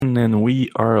everyone, and we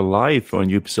are live for a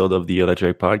new episode of the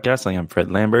Electrek Podcast. I am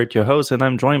Fred Lambert, your host, and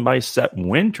I'm joined by Seth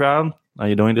Wintroud. How are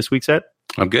you doing this week, Seth?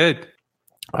 I'm good.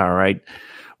 All right.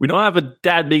 We don't have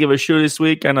that big of a show this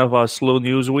week, kind of a slow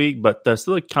news week, but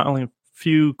still a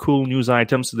few cool news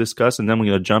items to discuss, and then we're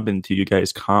going to jump into you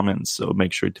guys' comments. So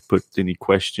make sure to put any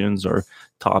questions or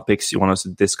topics you want us to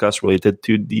discuss related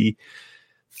to the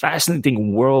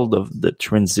fascinating world of the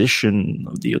transition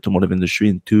of the automotive industry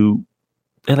into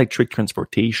electric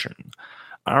transportation.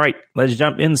 All right, let's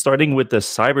jump in, starting with the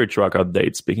Cybertruck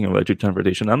update. Speaking of electric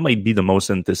transportation, that might be the most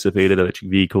anticipated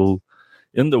electric vehicle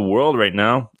in the world right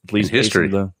now, at least in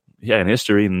history. In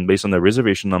history, and based on the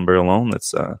reservation number alone,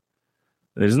 that's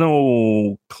there's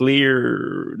no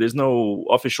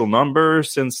official number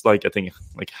since I think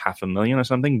 500,000 or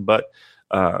something, but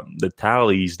the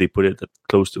tallies, they put it at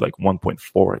close to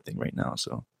 1.4, I think, right now.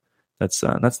 So that's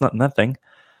not nothing.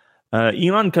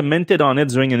 Elon commented on it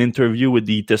during an interview with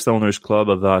the Tesla Owners Club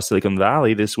of Silicon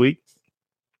Valley this week,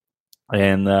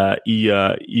 and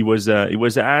he was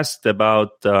asked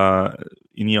about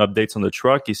any updates on the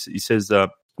truck. He says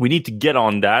we need to get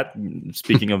on that.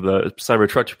 Speaking of the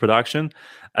Cybertruck production,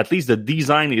 at least the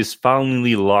design is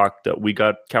finally locked. We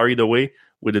got carried away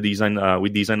with the design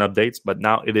updates, but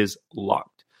now it is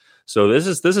locked. So this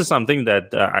is something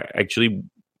that actually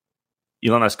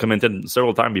Elon has commented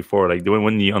several times before,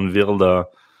 when he unveiled the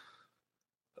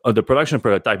production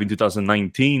prototype in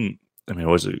 2019. I mean, it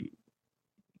was a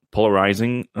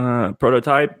polarizing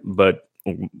prototype, but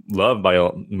loved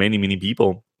by many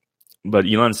people. But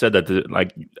Elon said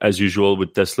that, as usual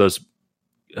with Tesla's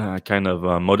kind of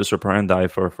modus operandi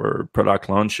for product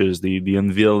launches, they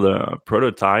unveil the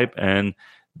prototype and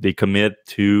they commit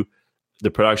to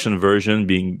the production version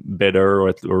being better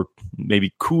or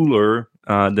maybe cooler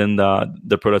than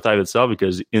the prototype itself,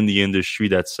 because in the industry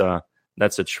that's a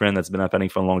trend that's been happening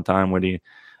for a long time, where an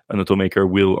automaker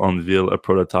will unveil a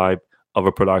prototype of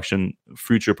a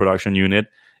future production unit,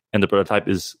 and the prototype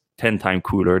is 10 times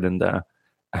cooler than the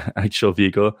actual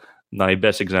vehicle. My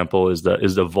best example is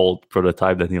the Volt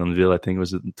prototype that he unveiled. I think it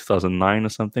was in 2009 or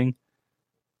something.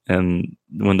 And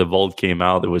when the Volt came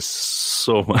out, it was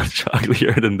so much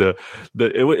uglier than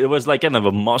it was like kind of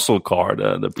a muscle car,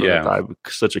 the prototype. Yeah.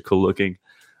 Such a cool looking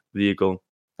vehicle.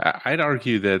 I'd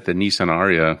argue that the Nissan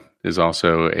Ariya is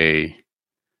also a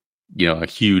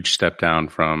huge step down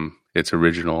from its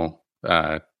original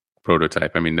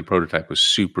prototype. I mean, the prototype was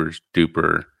super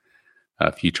duper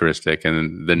futuristic,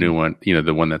 and the new one,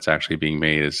 the one that's actually being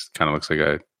made, is kind of looks like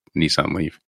a Nissan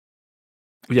Leaf.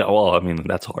 Yeah, well, I mean,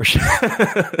 that's harsh.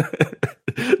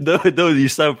 Though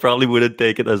you probably wouldn't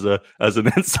take it as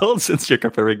an insult, since you're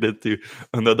comparing it to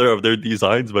another of their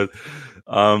designs. But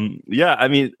yeah, I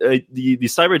mean, the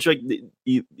Cybertruck,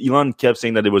 Elon kept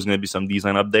saying that there was going to be some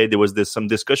design update. There was some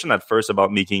discussion at first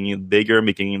about making it bigger,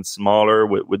 making it smaller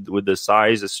with the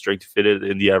size, straight to fit it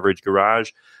in the average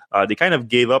garage. They kind of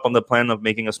gave up on the plan of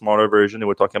making a smaller version. They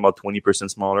were talking about 20%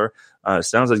 smaller.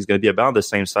 Sounds like it's going to be about the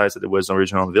same size that it was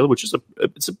originally unveiled, which is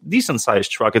it's a decent sized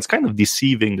truck. It's kind of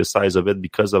deceiving, the size of it,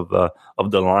 because of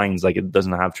the lines. It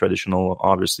doesn't have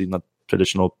obviously not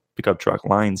traditional pickup truck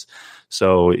lines.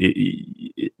 So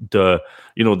the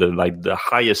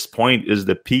highest point is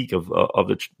the peak of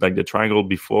the triangle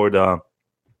before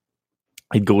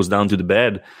it goes down to the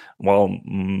bed, while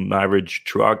average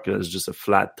truck is just a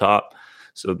flat top.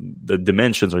 So the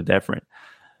dimensions are different.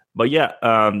 But yeah,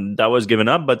 that was given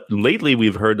up. But lately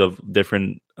we've heard of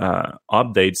different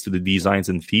updates to the designs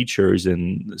and features,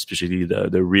 and especially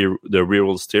the rear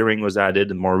wheel steering was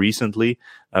added. And more recently,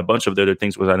 a bunch of the other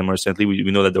things was added more recently. We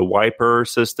know that the wiper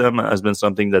system has been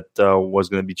something that was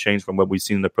going to be changed from what we've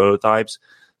seen in the prototypes.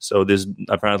 So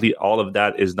apparently all of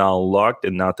that is now locked,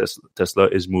 and now Tesla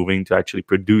is moving to actually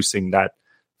producing that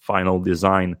final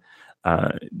design.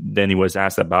 Then he was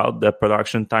asked about the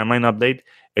production timeline update,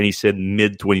 and he said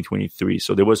mid-2023.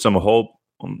 So there was some hope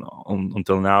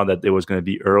until now that it was going to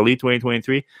be early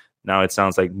 2023. Now it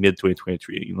sounds like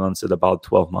mid-2023. Elon said about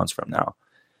 12 months from now.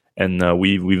 And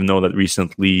we know that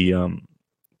recently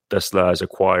Tesla has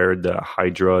acquired the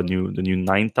Hydra, the new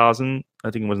 9,000.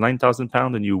 I think it was 9,000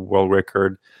 pound. The new world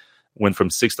record went from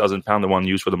 6,000 pound, the one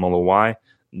used for the Model Y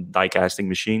die casting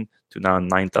machine, to now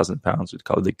 9,000 pounds. We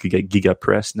call it the Giga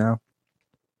Press now.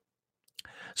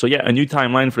 So yeah, a new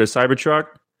timeline for the Cybertruck.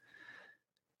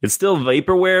 It's still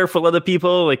vaporware for a lot of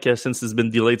people, since it's been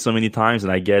delayed so many times,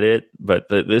 and I get it. But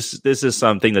this is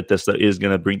something that Tesla is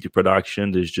going to bring to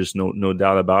production. There's just no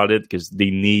doubt about it, because they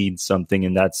need something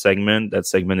in that segment. That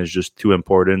segment is just too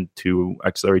important to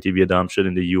accelerate EV adoption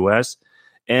in the US.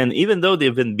 And even though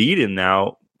they've been beaten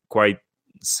now quite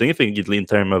significantly in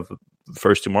terms of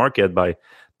first to market by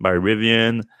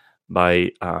Rivian,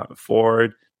 by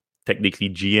Ford, technically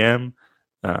GM.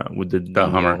 With the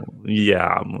Hummer.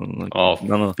 Yeah. All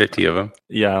 50 of them.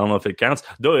 Yeah, I don't know if it counts.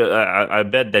 Though I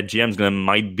bet that GM's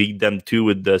might beat them too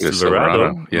with the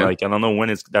Silverado. Yeah. Like, I don't know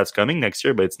when that's coming next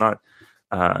year, but it's not.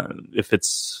 If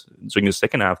it's during the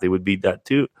second half, they would beat that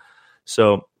too.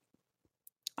 So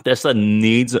Tesla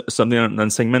needs something on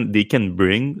that segment. They can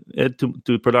bring it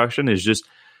to production. It's just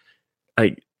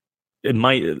like it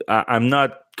might. I'm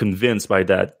not convinced by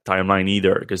that timeline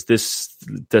either, because this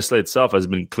Tesla itself has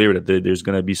been clear that there's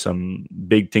going to be some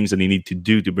big things that they need to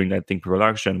do to bring that thing to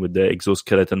production with the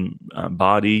exoskeleton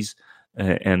bodies.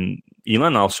 And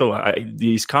Elon also,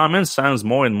 these comments sounds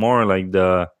more and more like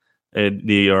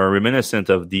they are reminiscent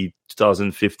of the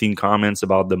 2015 comments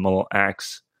about the Model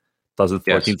X,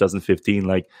 2014, 2015,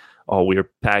 like, oh,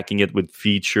 we're packing it with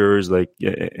features, like,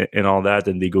 and all that,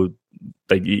 and they go,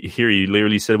 like, here he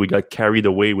literally said we got carried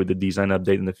away with the design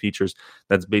update and the features.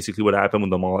 That's basically what happened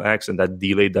with the Model X, and that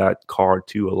delayed that car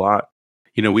too a lot.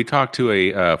 You know, we talked to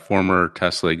a former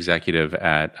Tesla executive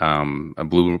at a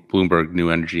Bloomberg New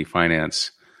Energy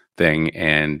Finance thing,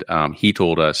 and he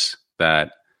told us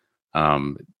that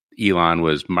Elon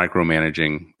was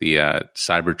micromanaging the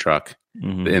Cybertruck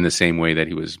in the same way that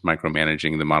he was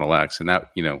micromanaging the Model X, and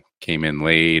that, you know, came in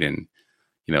late, and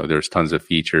you know, there's tons of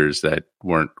features that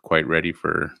weren't quite ready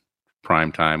for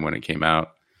prime time when it came out.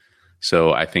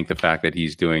 So I think the fact that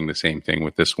he's doing the same thing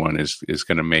with this one is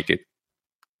going to make it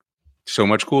so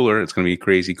much cooler. It's going to be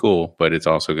crazy cool, but it's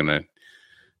also going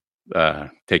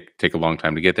to take a long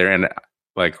time to get there. And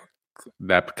like,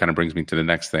 that kind of brings me to the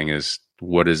next thing: is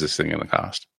what is this thing going to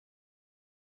cost?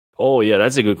 Oh yeah,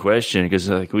 that's a good question, because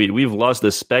like we've lost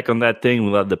the spec on that thing,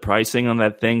 we lost the pricing on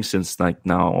that thing since like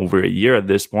now over a year at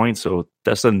this point. So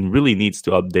Tesla really needs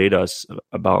to update us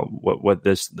about what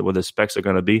the specs are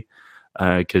going to be,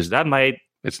 because that might.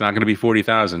 It's not going to be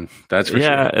 40,000. That's for sure.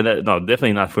 Yeah, no,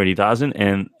 definitely not 40,000.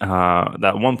 And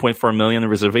that 1.4 million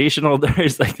reservation holder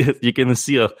is like, you can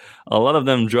see a lot of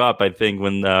them drop, I think,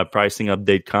 when the pricing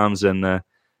update comes. And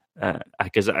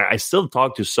because I still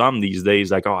talk to some these days,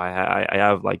 like, oh, I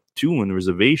have like 2 in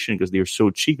reservation because they're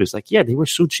so cheap. It's like, yeah, they were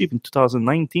so cheap in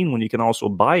 2019 when you can also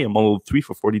buy a Model 3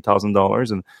 for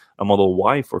 $40,000 and a Model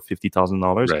Y for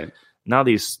 $50,000. Right. Now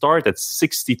they start at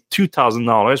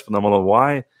 $62,000 for the Model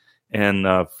Y and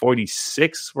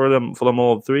 46 for the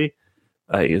Model 3.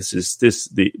 This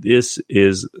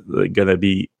is gonna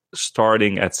be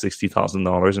starting at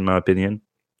 $60,000 in my opinion,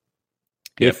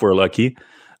 if we're lucky,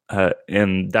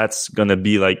 and that's gonna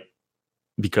be like,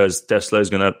 because Tesla is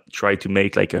gonna try to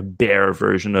make like a bare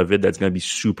version of it that's gonna be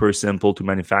super simple to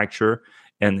manufacture,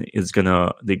 and they're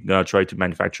gonna try to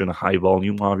manufacture in a high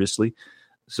volume, obviously.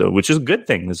 So, which is a good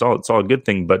thing. It's all a good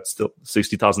thing, but still,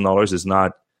 $60,000 is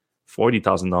not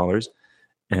 $40,000,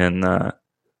 and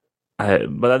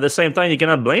but at the same time, you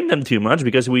cannot blame them too much,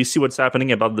 because we see what's happening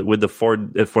with the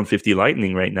Ford F-150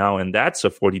 Lightning right now, and that's a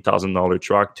 $40,000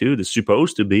 truck too. It's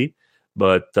supposed to be,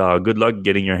 but good luck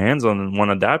getting your hands on one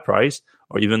at that price,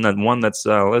 or even that one that's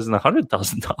less than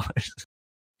 $100,000.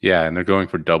 Yeah, and they're going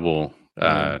for double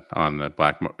on the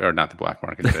black or not the black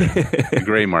market, the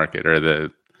gray market, or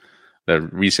the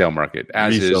resale market,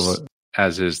 as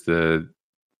is the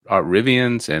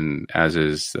Rivians, and as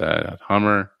is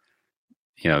Hummer.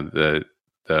 You know, the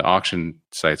auction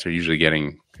sites are usually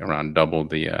getting around double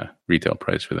the retail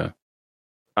price for that.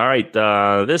 All right,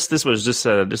 this was just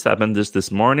happened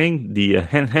this morning. The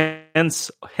Enhance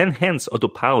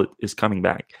Autopilot is coming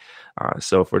back.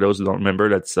 So for those who don't remember,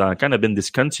 that's kind of been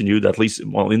discontinued, at least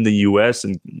in the US,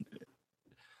 and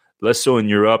less so in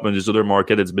Europe and this other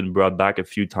market. It's been brought back a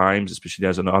few times, especially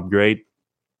as an upgrade,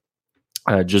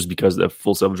 just because the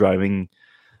full self-driving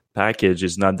package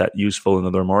is not that useful in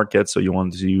other markets. So you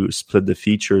want to split the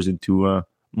features into a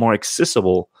more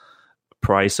accessible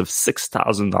price of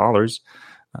 $6,000.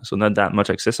 So not that much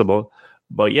accessible.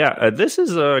 But yeah, this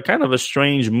is a kind of a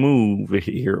strange move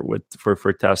here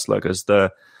for Tesla, because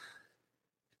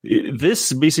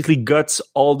this basically guts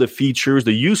all the features,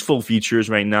 the useful features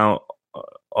right now,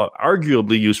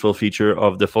 arguably useful feature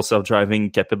of the full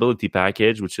self-driving capability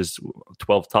package, which is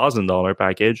 $12,000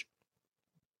 package.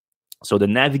 So the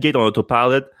Navigate on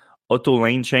Autopilot, Auto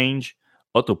Lane Change,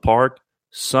 Auto Park,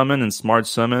 Summon, and Smart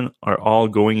Summon are all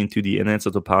going into the Enhanced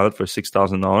Autopilot for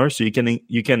 $6,000. So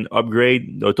you can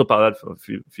upgrade the Autopilot. If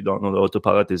you don't know, the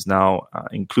Autopilot is now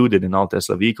included in all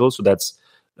Tesla vehicles. So that's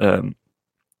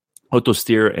Auto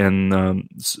Steer and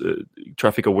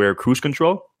Traffic Aware Cruise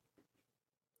Control.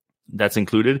 That's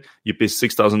included. You pay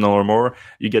 $6,000 more.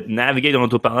 You get Navigate on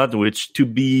Autopilot, which, to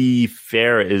be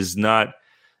fair, is not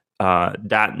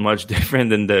that much different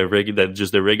than the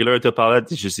regular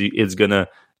Autopilot. It's just it's gonna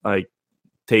like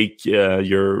take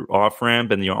your off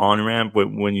ramp and your on ramp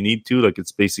when you need to. Like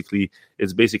it's basically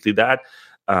that,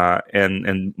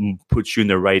 and puts you in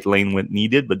the right lane when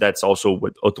needed. But that's also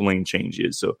what auto lane change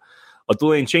is. So auto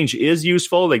lane change is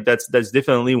useful. Like that's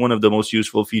definitely one of the most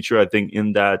useful feature, I think,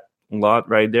 in that lot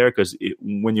right there, because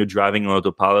when you're driving on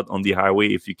autopilot on the highway,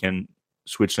 if you can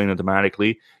switch lane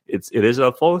automatically, it is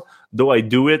helpful. Though I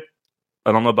do it,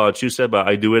 I don't know about you, Seb, but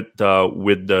I do it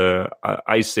with the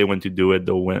I say when to do it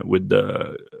though with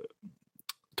the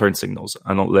turn signals.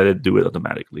 I don't let it do it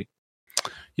automatically.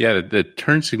 Yeah, the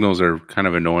turn signals are kind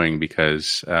of annoying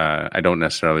because I don't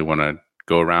necessarily want to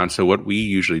go around. So what we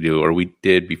usually do, or we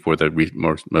did before the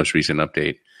most recent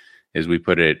update, is we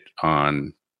put it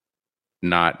on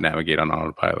not navigate on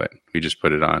autopilot. We just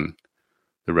put it on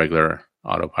the regular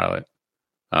autopilot.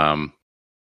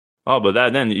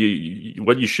 But then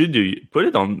what you should do, you put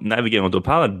it on navigate on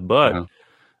autopilot, but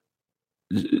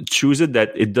choose it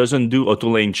that it doesn't do auto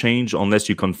lane change unless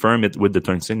you confirm it with the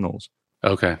turn signals.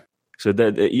 Okay. So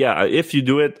that if you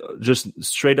do it just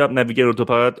straight up navigate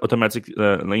autopilot, automatic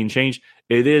lane change,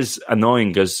 it is annoying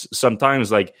because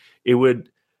sometimes like it would.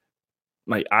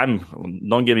 Like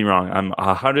don't get me wrong, I'm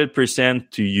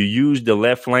 100% to you use the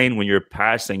left lane when you're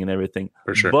passing and everything.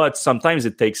 For sure. But sometimes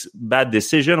it takes bad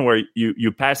decision where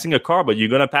you're passing a car, but you're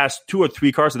gonna pass 2 or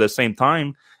 3 cars at the same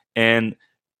time, and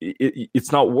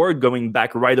it's not worth going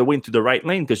back right away into the right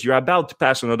lane because you're about to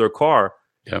pass another car.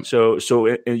 Yep.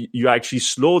 So you actually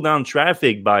slow down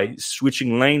traffic by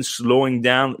switching lanes, slowing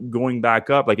down, going back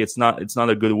up. Like it's not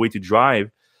a good way to drive.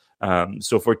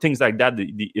 So for things like that,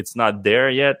 it's not there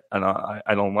yet, and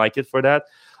I don't like it for that.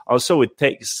 Also, it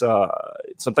takes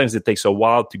sometimes it takes a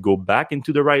while to go back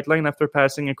into the right lane after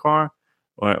passing a car,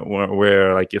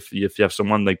 where like if you have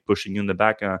someone like pushing you in the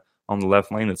back on the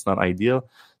left lane, it's not ideal.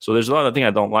 So there's a lot of things I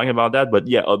don't like about that. But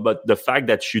yeah, but the fact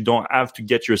that you don't have to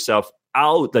get yourself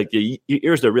out, like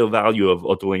here's the real value of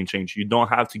auto lane change. You don't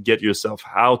have to get yourself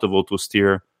out of auto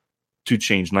steer to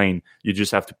change lane. You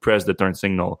just have to press the turn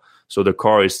signal. So the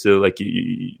car is still like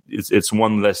it's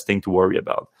one less thing to worry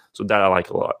about. So that I like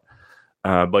a lot.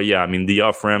 But yeah, I mean the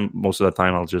off ramp most of the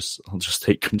time I'll just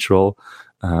take control.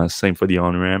 Same for the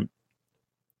on ramp.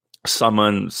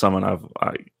 Summon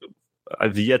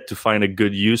I've yet to find a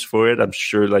good use for it. I'm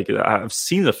sure like I've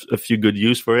seen a few good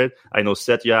use for it. I know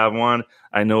Seth, you have one.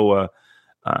 I know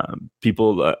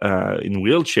people in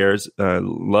wheelchairs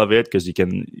love it because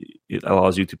it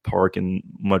allows you to park in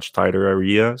much tighter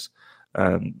areas.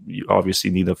 You obviously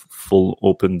need a full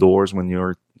open doors when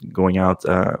you're going out.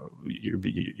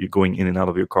 You're going in and out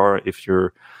of your car if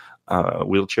you're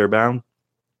wheelchair bound.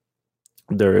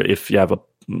 If you have a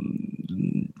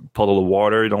puddle of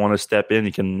water you don't want to step in,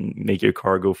 you can make your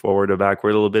car go forward or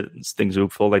backward a little bit. Things will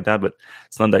fall like that, but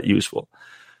it's not that useful.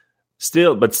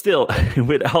 Still,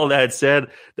 with all that said,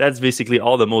 that's basically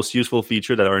all the most useful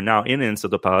features that are now in Enhanced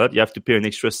Autopilot. You have to pay an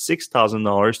extra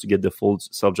 $6,000 to get the full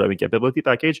self-driving capability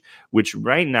package, which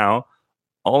right now,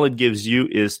 all it gives you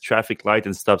is traffic light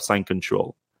and stop sign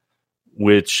control,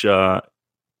 which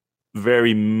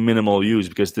very minimal use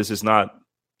because this is not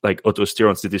like auto steer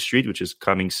on city street, which is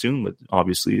coming soon, but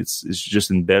obviously it's just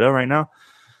in beta right now.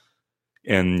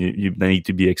 And you need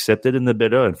to be accepted in the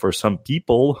beta. And for some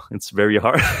people, it's very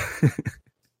hard.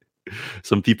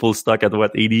 Some people stuck at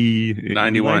what, 80?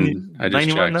 91. 90, I just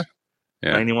 91 checked.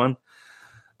 Yeah.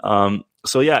 91.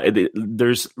 So yeah,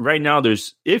 there's right now,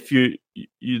 if you're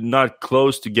not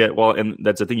close to get, well, and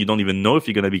that's the thing, you don't even know if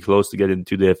you're going to be close to get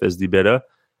into the FSD beta,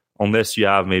 unless you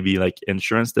have maybe like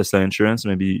insurance, Tesla insurance,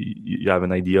 maybe you have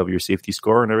an idea of your safety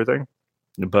score and everything.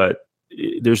 But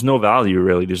there's no value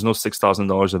really. There's no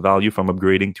 $6,000 of value from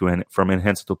upgrading from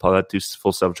Enhanced Autopilot to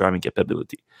full self-driving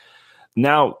capability.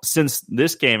 Now, since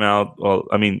this came out, well,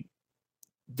 I mean,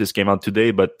 this came out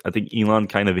today, but I think Elon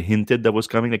kind of hinted that was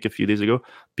coming like a few days ago.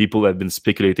 People have been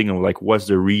speculating on like, what's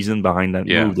the reason behind that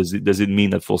move? Does it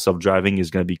mean that full self-driving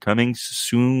is going to be coming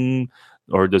soon?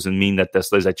 Or does it mean that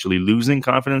Tesla is actually losing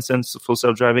confidence in full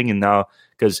self-driving? And now,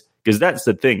 because that's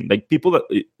the thing, like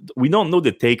we don't know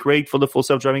the take rate for the full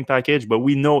self-driving package, but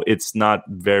we know it's not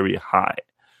very high.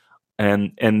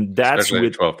 And that's especially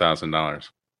with $12,000.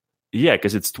 Yeah,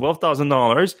 because it's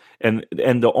 $12,000, and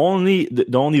the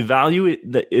only value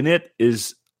in it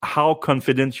is how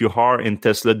confident you are in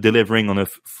Tesla delivering on a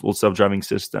full self-driving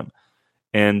system,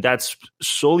 and that's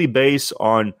solely based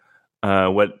on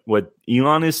what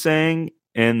Elon is saying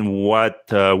and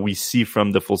what we see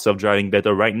from the full self-driving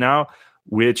beta right now,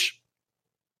 which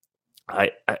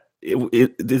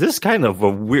it is kind of a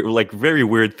weird, like very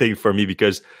weird thing for me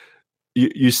because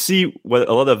you see what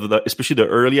a lot of especially the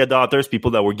early adopters,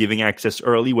 people that were giving access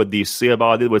early, what they say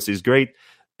about it, what is great.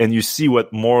 and you see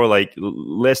what more like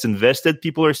less invested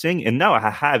people are saying. And now I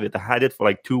have it. I had it for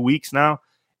like 2 weeks now,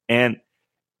 and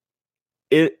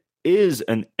it is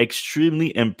an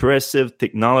extremely impressive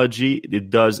technology. It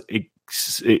does it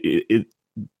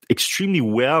extremely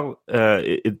well.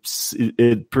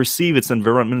 It perceives its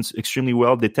environment extremely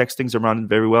well, detects things around it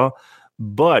very well.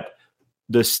 But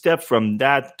the step from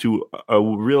that to a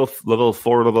real level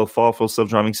 4, level 5 full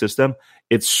self-driving system,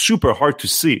 it's super hard to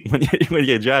see when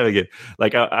you're driving it.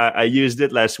 Like I used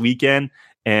it last weekend,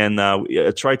 and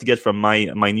I tried to get from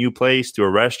my new place to a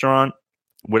restaurant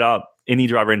without any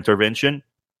driver intervention.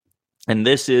 And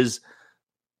this is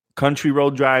country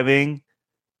road driving,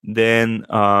 then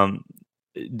a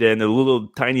little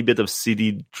tiny bit of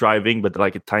city driving, but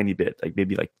like a tiny bit, like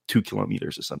maybe like 2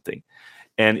 kilometers or something.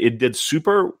 And it did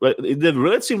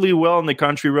relatively well on the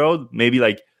country road, maybe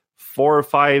like 4 or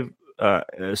 5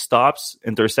 stops,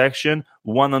 intersection,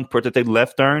 one on prototype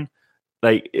left turn.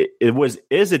 Like it was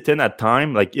hesitant at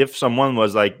time. Like if someone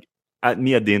was like at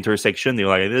me at the intersection, they're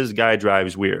like, this guy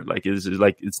drives weird. Like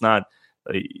it's not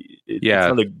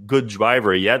a good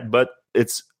driver yet, but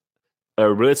it's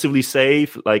relatively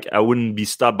safe. Like I wouldn't be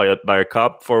stopped by a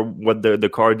cop for what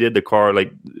the car did. The car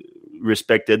like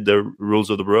respected the rules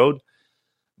of the road.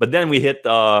 But then we hit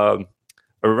a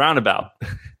roundabout,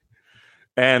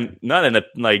 and not in a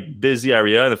like busy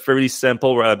area, in a fairly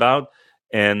simple roundabout,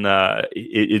 and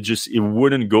it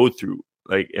wouldn't go through.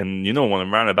 Like, and when a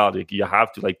roundabout, like, you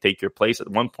have to like take your place at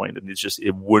one point, and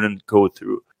it wouldn't go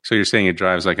through. So you're saying it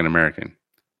drives like an American,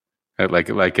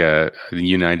 like a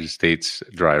United States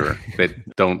driver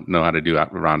that don't know how to do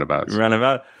roundabouts.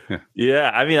 Roundabout.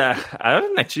 Yeah, I mean, I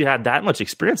haven't actually had that much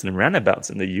experience in roundabouts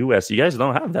in the U.S. You guys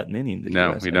don't have that many in the U.S.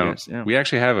 No, we don't. Yeah. We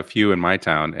actually have a few in my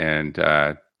town, and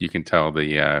you can tell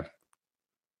the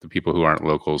people who aren't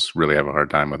locals really have a hard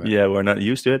time with it. Yeah, we're not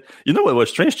used to it. You know what was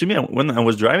strange to me? When I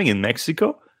was driving in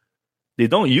Mexico, they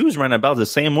don't use roundabout the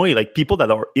same way. Like people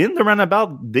that are in the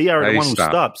roundabout, they are the one who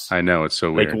stops. I know, it's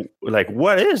so weird. Like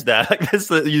what is that?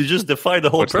 You just defy the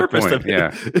whole purpose of it.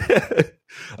 Yeah.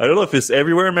 I don't know if it's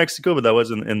everywhere in Mexico, but that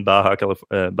was in Baja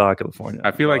California.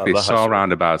 I feel like they saw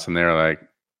roundabouts and they're like,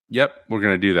 "Yep, we're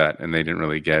going to do that," and they didn't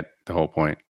really get the whole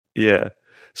point. Yeah.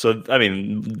 So I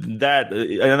mean that,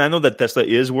 and I know that Tesla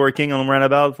is working on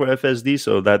roundabout for FSD,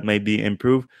 so that may be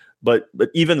improved. But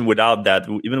even without that,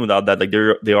 like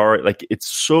they are like, it's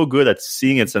so good at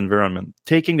seeing its environment,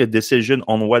 taking the decision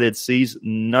on what it sees,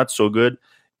 not so good,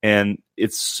 and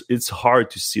it's hard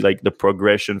to see like the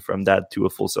progression from that to a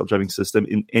full self-driving system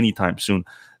in any time soon.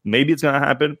 Maybe it's gonna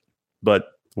happen, but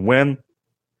when?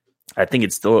 I think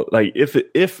it's still like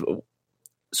if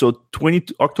so.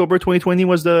 October 2020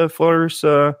 was the first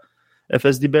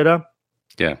FSD beta.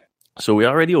 Yeah. So we're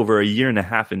already over a year and a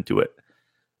half into it.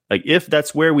 Like if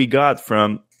that's where we got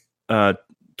from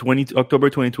October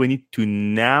 2020 to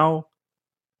now,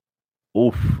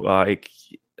 I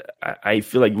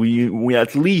feel like we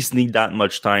at least need that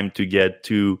much time to get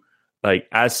to like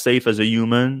as safe as a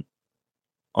human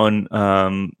on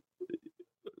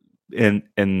and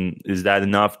is that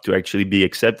enough to actually be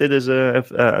accepted as a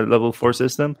level 4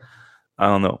 system? I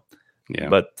don't know. Yeah.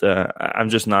 But I'm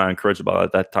just not encouraged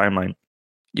about that timeline.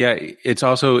 Yeah, it's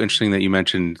also interesting that you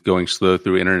mentioned going slow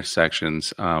through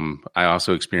intersections. I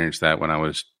also experienced that when I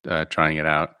was trying it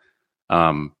out.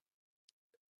 Some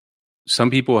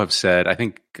people have said, I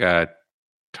think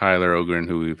Tyler Ogren,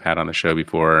 who we've had on the show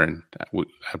before, and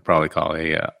I'd probably call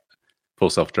a full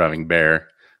self-driving bear,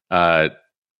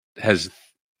 has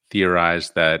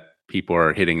theorized that people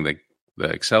are hitting the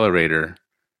accelerator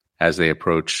as they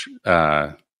approach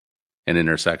an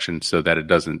intersection so that it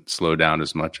doesn't slow down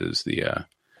as much as the...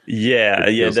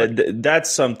 That's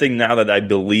something now that I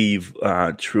believe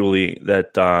truly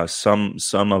that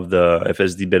some of the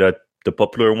FSD beta, the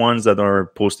popular ones that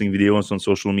are posting videos on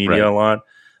social media a lot,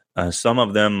 some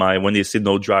of them, when they say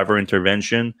no driver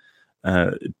intervention,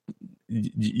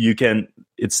 you can.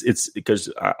 It's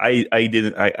because I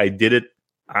did it.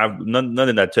 I've not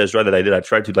in that test drive that I did. I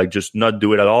tried to like just not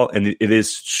do it at all, and it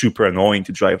is super annoying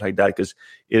to drive like that because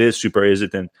it is super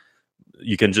hesitant.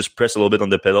 You can just press a little bit on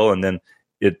the pedal and then.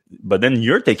 But then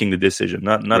you're taking the decision,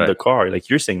 not the car. Like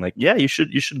you're saying, like, yeah, you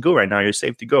should go right now. You're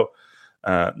safe to go.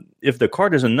 If the car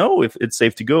doesn't know if it's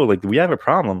safe to go, like we have a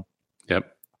problem.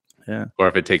 Yep. Yeah. Or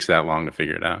if it takes that long to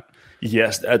figure it out.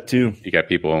 Yes, that too. You got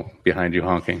people behind you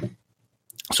honking.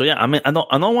 So yeah, I mean, I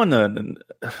don't want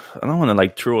to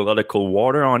like throw a lot of cold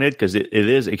water on it because it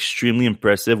is extremely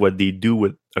impressive what they do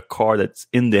with a car that's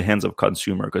in the hands of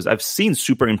consumer. Because I've seen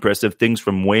super impressive things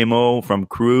from Waymo, from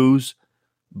Cruise.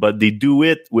 but they do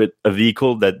it with a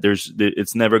vehicle that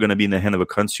it's never going to be in the hand of a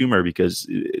consumer because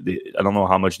I don't know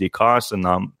how much they cost, and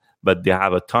but they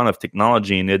have a ton of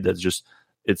technology in it that's just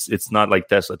it's not like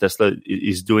Tesla. Tesla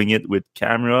is doing it with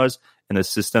cameras and a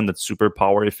system that's super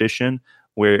power efficient,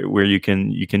 where you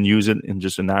can use it in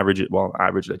just an average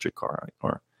electric car,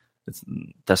 or it's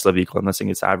Tesla vehicle. I'm not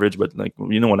saying it's average, but like,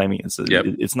 you know what I mean.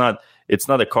 It's not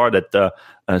a car that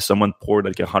someone poured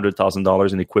like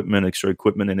 $100,000 in extra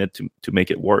equipment in it to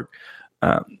make it work.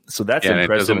 So that's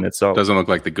impressive in itself. Doesn't look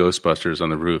like the Ghostbusters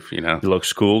on the roof, you know. It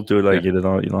looks cool too. Like you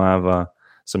don't have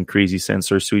some crazy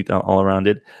sensor suite all around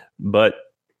it, but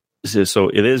so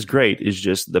it is great. It's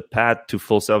just the path to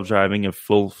full self-driving and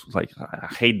I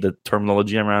hate the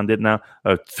terminology around it now.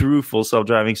 Through full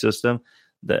self-driving system.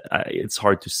 It's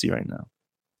hard to see right now.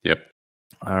 Yep.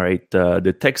 All right.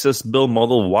 The Texas build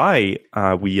Model Y,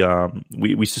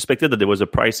 we suspected that there was a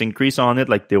price increase on it,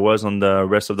 like there was on the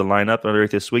rest of the lineup earlier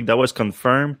this week. That was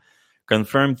confirmed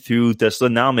through Tesla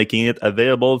now making it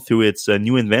available through its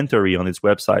new inventory on its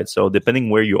website. So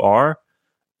depending where you are,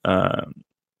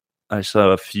 I saw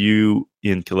a few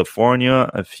in California,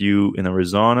 a few in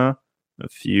Arizona, a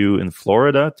few in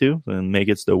Florida too, and make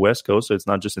it to the West Coast. So it's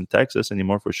not just in Texas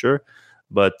anymore for sure.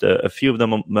 But a few of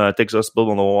them, Texas build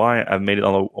Model Y, have made it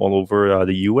all over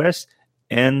the U.S.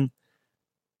 and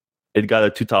it got a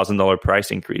 $2,000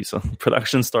 price increase. So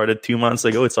production started 2 months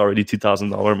ago. It's already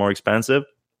 $2,000 more expensive.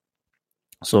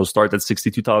 So start at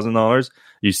 $62,000.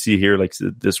 You see here, like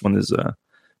this one is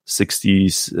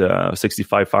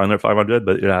 500,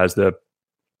 but it has the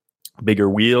bigger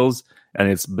wheels and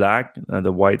it's black.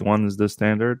 The white one is the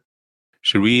standard.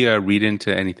 Should we read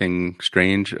into anything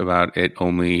strange about it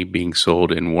only being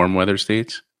sold in warm weather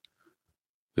states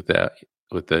with the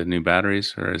new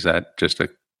batteries, or is that just a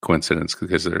coincidence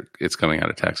because it's coming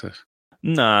out of Texas?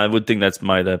 No, I would think that's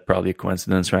probably a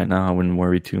coincidence right now. I wouldn't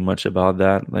worry too much about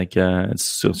that. Like it's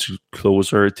so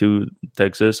closer to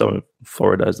Texas, or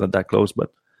Florida is not that close,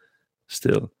 but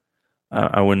still,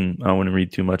 I wouldn't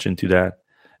read too much into that.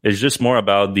 It's just more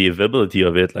about the availability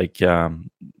of it. Like we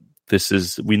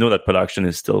know that production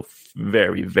is still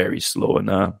very, very slow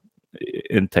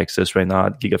in Texas right now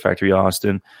at Gigafactory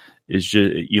Austin. It's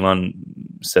just, Elon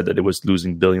said that it was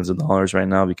losing billions of dollars right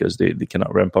now because they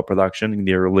cannot ramp up production.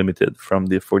 They are limited from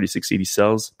the 4680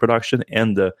 cells production,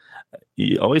 and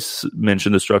he always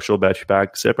mentioned the structural battery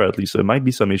pack separately. So there might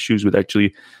be some issues with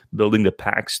actually building the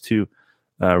packs too,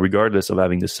 regardless of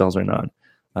having the cells or not.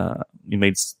 He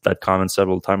made that comment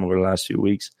several times over the last few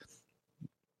weeks.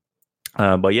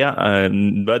 But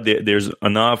there's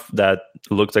enough that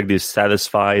looks like they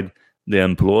satisfied the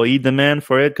employee demand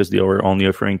for it, because they were only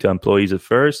offering to employees at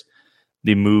first.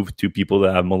 They moved to people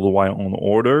that have Model Y on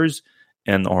orders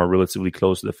and are relatively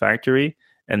close to the factory,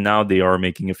 and now they are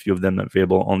making a few of them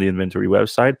available on the inventory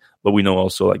website. But we know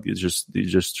also, like, they're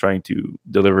just trying to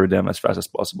deliver them as fast as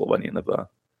possible by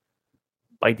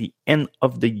the end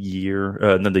of the year,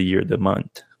 not the year, the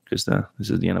month, because this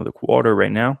is the end of the quarter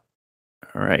right now.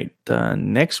 All right,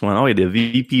 next one. The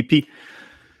VPP.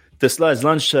 Tesla has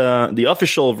launched the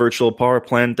official virtual power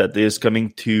plant that is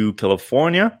coming to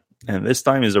California, and this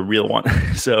time is a real one.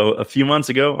 So a few months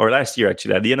ago, or last year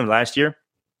actually, at the end of last year,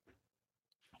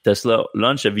 Tesla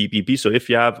launched a VPP. So if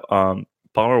you have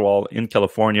Powerwall in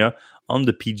California on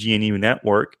the PG&E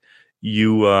network,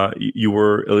 you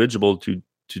were eligible to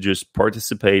just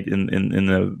participate in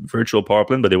a virtual power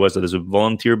plant, but it was as a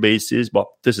volunteer basis.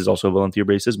 Well, this is also a volunteer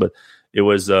basis, but it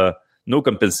was no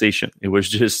compensation. It was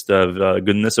just the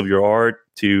goodness of your heart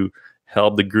to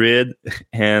help the grid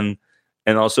and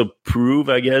also prove,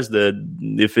 I guess, the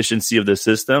efficiency of the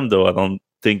system, though I don't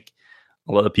think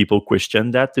a lot of people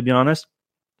question that, to be honest.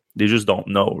 They just don't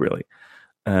know, really.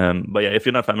 But yeah, if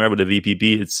you're not familiar with the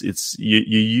VPP, it's you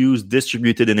use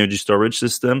distributed energy storage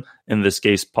system, in this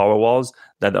case Powerwalls,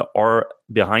 that are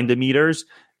behind the meters,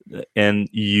 and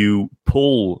you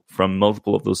pull from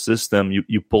multiple of those systems.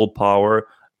 You pull power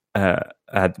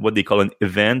at what they call an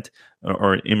event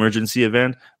or an emergency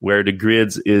event, where the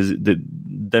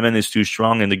demand is too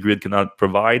strong and the grid cannot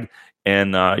provide,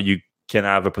 and you can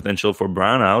have a potential for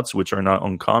brownouts, which are not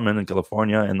uncommon in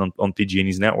California and on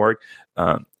PG&E's network.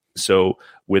 So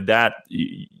with that,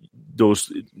 those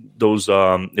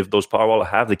if those Powerwall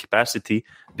have the capacity,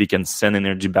 they can send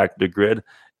energy back to the grid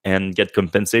and get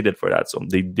compensated for that. So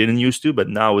they didn't used to, but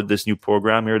now with this new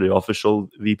program here, the official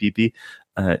VPP,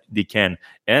 they can.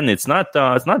 And it's not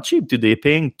cheap. They're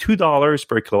paying $2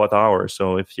 per kilowatt hour.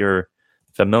 So if you're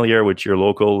familiar with your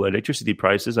local electricity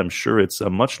prices, I'm sure it's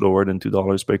much lower than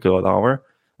 $2 per kilowatt hour.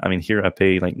 I mean, here I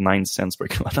pay like 9 cents per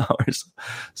kilowatt hour,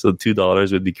 so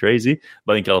 $2 would be crazy.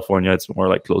 But in California, it's more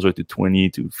like closer to 20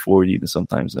 to 40, and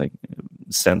sometimes like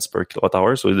cents per kilowatt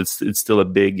hour. So it's still a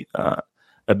big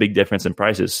difference in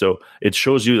prices. So it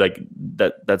shows you like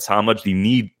that's how much they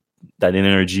need that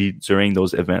energy during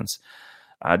those events.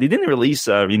 They didn't release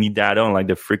any data on like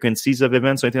the frequencies of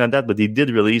events or anything like that, but they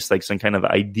did release like some kind of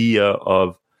idea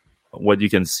of what you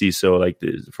can see. So like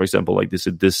this, for example, like this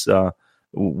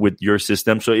with your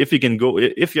system. So if you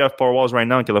have Powerwalls right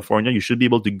now in California, you should be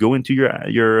able to go into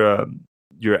your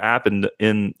app in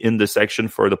the section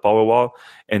for the Powerwall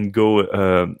and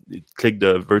go click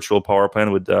the virtual power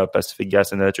plant with the Pacific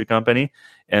Gas and Electric Company,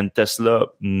 and Tesla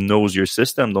knows your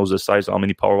system, knows the size, how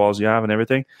many Powerwalls you have and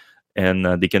everything. And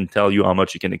they can tell you how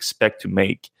much you can expect to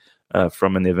make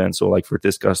from an event. So like for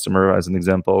this customer, as an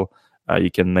example,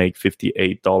 you can make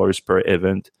 $58 per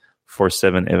event for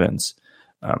 7 events.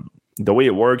 The way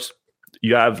it works,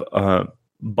 you have a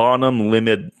bottom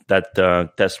limit that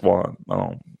Tesla,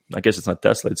 I guess it's not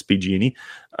Tesla, it's PG&E,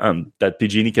 that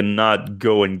PG&E cannot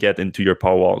go and get into your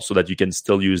Powerwall, so that you can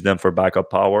still use them for backup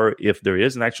power if there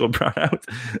is an actual brownout,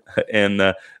 and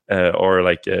or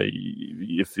like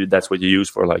if that's what you use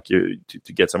for like to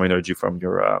get some energy from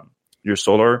your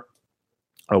solar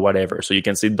or whatever. So you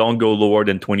can say don't go lower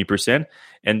than 20%,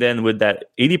 and then with that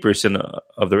 80%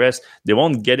 of the rest, they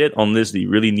won't get it unless they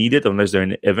really need it, unless they're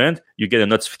in an event. You get a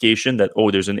notification that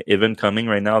there's an event coming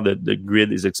right now that the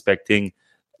grid is expecting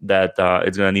that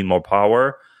it's going to need more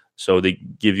power. So they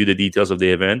give you the details of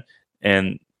the event,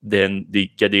 and then they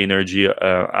get the energy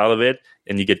out of it,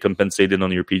 and you get compensated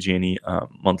on your PG&E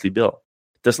monthly bill.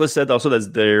 Tesla said also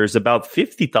that there's about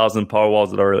 50,000 Powerwalls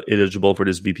that are eligible for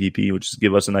this VPP, which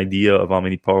give us an idea of how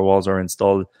many Powerwalls are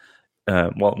installed,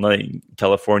 not in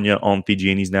California on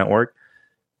PG&E's network.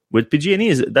 With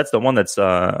PG&E, that's the one that's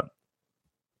Northern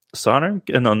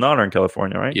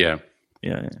California, right? Yeah.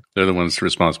 Yeah. They're the ones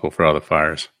responsible for all the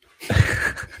fires.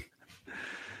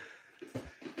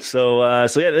 So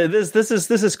yeah, this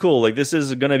is cool. Like this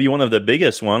is going to be one of the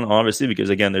biggest one, obviously, because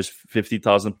again, there's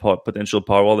 50,000 potential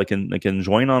Powerwall that can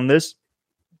join on this.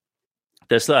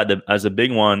 Tesla has a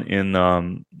big one in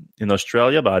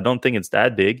Australia, but I don't think it's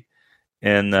that big.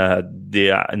 And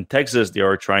in Texas, they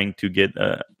are trying to get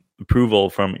approval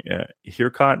from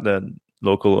ERCOT, the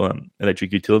local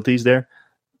electric utilities there,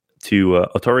 to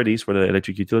authorities for the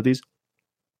electric utilities,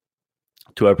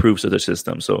 to approve such a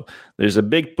system. So there's a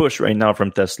big push right now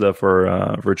from Tesla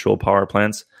for virtual power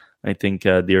plants. I think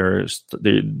they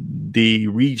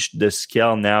reached the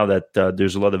scale now that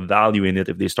there's a lot of value in it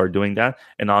if they start doing that.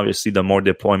 And obviously, the more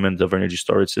deployment of energy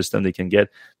storage system they can get,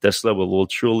 Tesla will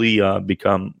truly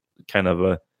become kind of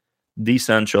a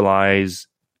decentralized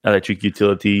electric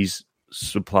utilities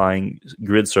supplying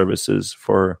grid services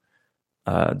for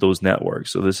those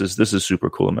networks. So this is super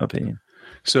cool in my opinion.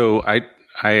 So I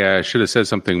should have said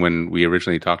something when we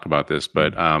originally talked about this,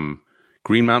 but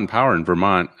Green Mountain Power in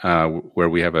Vermont, where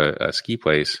we have a ski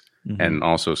place and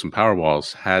also some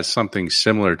Powerwalls, has something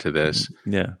similar to this.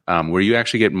 Yeah, where you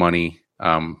actually get money,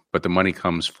 but the money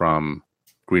comes from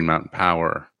Green Mountain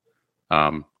Power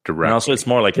directly. And also, it's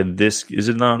more like is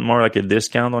it not more like a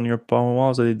discount on your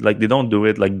Powerwalls? They don't do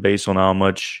it like based on how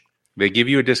much. They give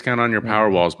you a discount on your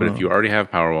Powerwalls, but if you already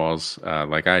have Powerwalls,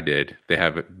 like I did, they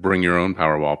have a bring your own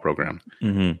Powerwall program.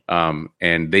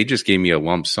 And they just gave me a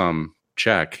lump sum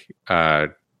check,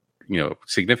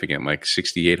 significant, like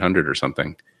 $6,800 or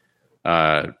something,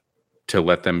 to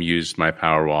let them use my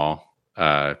Powerwall,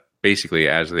 basically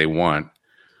as they want,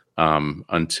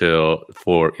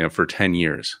 for 10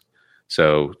 years.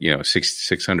 So,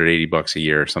 $680 a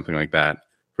year or something like that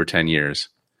for 10 years.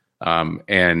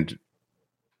 And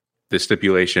the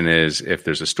stipulation is if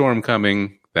there's a storm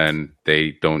coming, then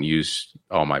they don't use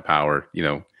all my power,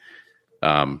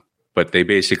 but they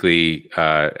basically,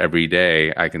 every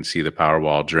day I can see the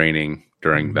Powerwall draining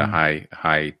during the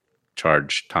high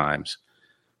charge times.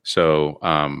 So,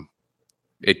 for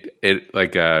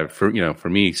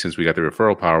me, since we got the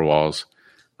referral Powerwalls,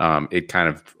 it kind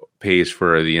of pays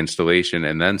for the installation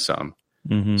and then some.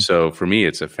 So for me,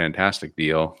 it's a fantastic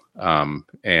deal. I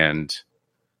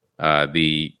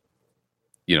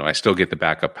still get the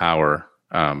backup power,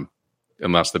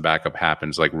 unless the backup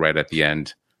happens like right at the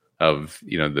end of,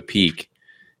 the peak.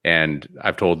 And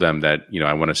I've told them that,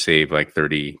 I want to save like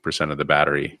 30% of the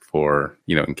battery for,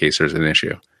 in case there's an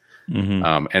issue.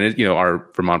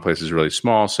 Our Vermont place is really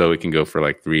small, so it can go for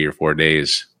like 3 or 4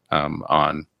 days,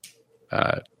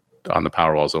 on the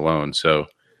Powerwalls alone. So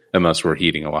unless we're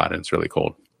heating a lot and it's really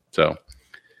cold. So,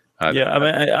 I mean,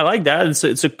 I like that.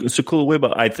 It's a cool way,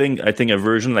 but I think a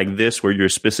version like this where you're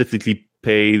specifically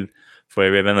paid for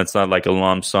every event. It's not like a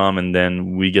lump sum, and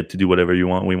then we get to do whatever we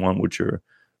want with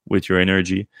your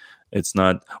energy. It's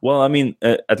not. Well, I mean,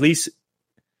 at least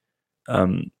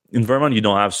in Vermont, you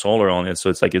don't have solar on it, so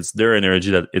it's like it's their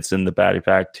energy that it's in the battery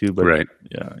pack too. But right.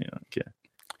 Yeah. Okay.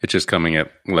 It's just coming at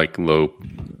like low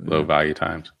value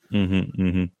times.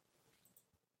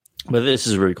 But this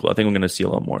is really cool. I think we're going to see a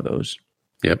lot more of those.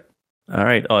 Yep. All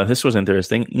right. Oh, this was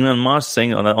interesting. Elon Musk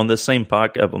saying on the same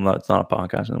podcast, well, it's not a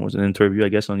podcast, it was an interview, I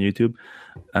guess, on YouTube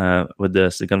with the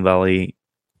Silicon Valley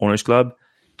Owners Club.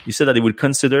 He said that he would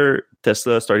consider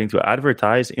Tesla starting to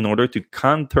advertise in order to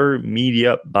counter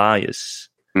media bias.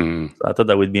 So I thought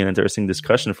that would be an interesting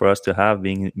discussion for us to have,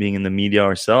 being in the media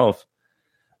ourselves.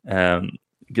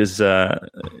 Because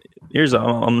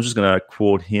I'm just gonna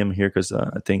quote him here because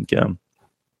I think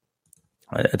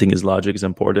his logic is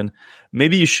important.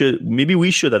 Maybe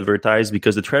we should advertise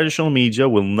because the traditional media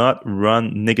will not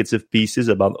run negative pieces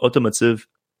about automotive.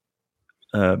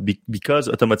 Because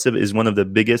automotive is one of the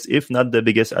biggest, if not the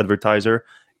biggest, advertiser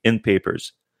in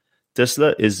papers.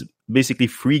 Tesla is basically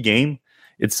free game.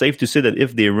 It's safe to say that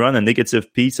if they run a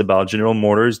negative piece about General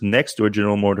Motors next to a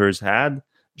General Motors ad,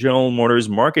 General Motors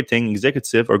marketing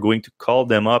executive are going to call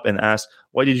them up and ask,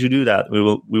 "Why did you do that? We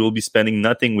will be spending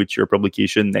nothing with your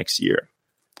publication next year."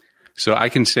 So I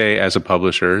can say as a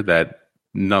publisher that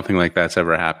nothing like that's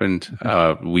ever happened.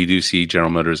 We do see General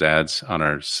Motors ads on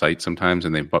our site sometimes,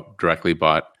 and they directly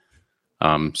bought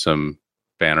some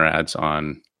banner ads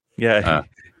on. Yeah.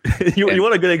 You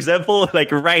want a good example?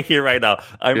 Like right here, right now.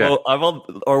 I'm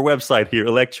on our website here,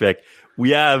 Electrek. We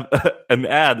have an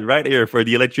ad right here for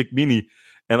the Electric Mini.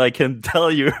 And I can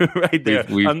tell you right there,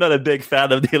 I'm not a big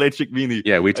fan of the Electric Mini.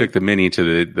 Yeah, we took the Mini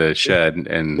to the shed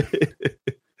and...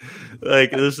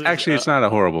 Like this is, actually, it's not a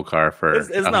horrible car for.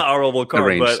 It's not a horrible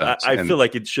car, but I feel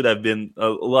like it should have been a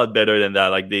lot better than that.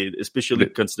 Like especially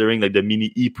considering like the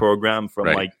Mini E program from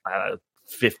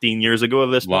 15 years ago. At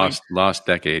this point, lost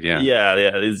decade. Yeah.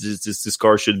 It's just this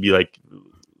car should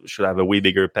have a way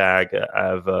bigger pack,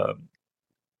 have a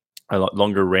lot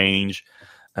longer range,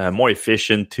 more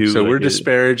efficient too. So we're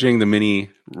disparaging the Mini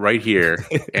right here,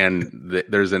 and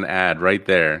there's an ad right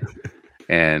there,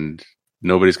 and.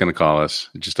 Nobody's going to call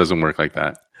us. It just doesn't work like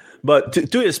that. But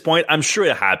to his point, I'm sure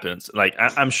it happens. Like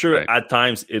I'm sure at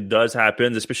times it does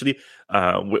happen, especially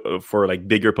for like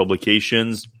bigger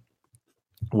publications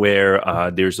where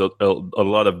there's a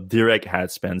lot of direct ad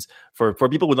spends. For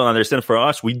people who don't understand, for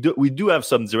us, we do have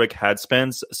some direct ad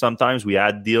spends. Sometimes we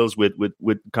add deals with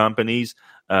companies.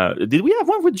 Did we have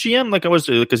one with GM? Like I was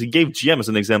because he gave GM as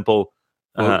an example.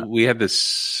 Well, we had this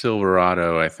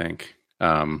Silverado, I think.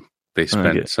 They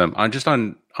spent some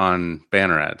on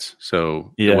banner ads,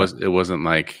 so it wasn't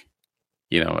like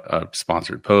a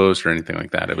sponsored post or anything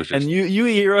like that. It was just, and you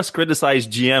hear us criticize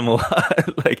GM a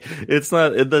lot. Like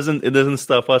it doesn't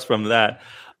stop us from that.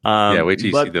 Wait till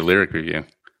you see the lyric review.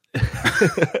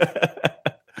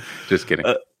 Just kidding.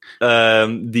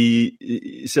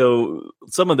 So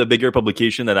some of the bigger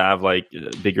publication that have like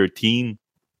a bigger team.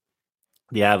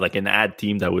 They have like an ad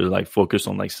team that will like focus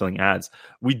on like selling ads.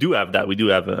 We do have that. We do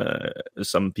have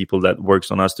some people that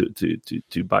works on us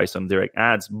to buy some direct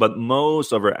ads. But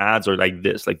most of our ads are like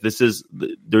this. Like this is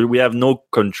we have no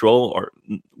control, or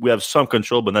we have some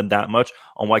control, but not that much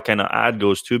on what kind of ad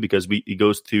goes to, because it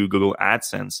goes to Google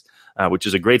AdSense, which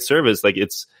is a great service. Like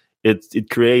it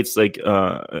creates like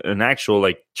an actual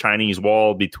like Chinese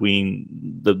wall between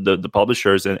the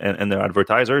publishers and their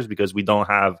advertisers, because we don't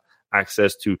have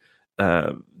access to.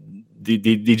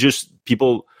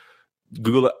 People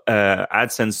Google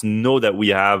AdSense know that we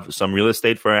have some real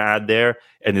estate for an ad there,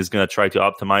 and is going to try to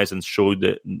optimize and show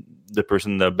the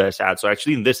person the best ad. So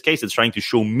actually, in this case, it's trying to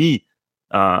show me,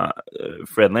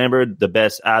 Fred Lambert, the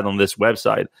best ad on this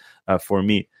website for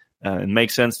me. It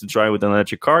makes sense to try with an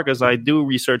electric car because I do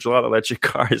research a lot of electric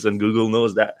cars, and Google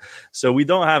knows that. So we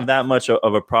don't have that much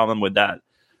of a problem with that.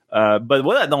 But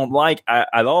what I don't like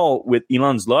at all with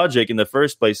Elon's logic in the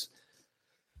first place,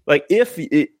 like if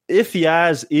he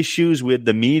has issues with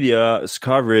the media's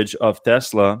coverage of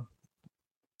Tesla,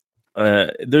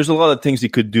 there's a lot of things he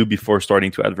could do before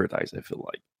starting to advertise. I feel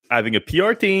like having a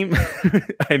PR team.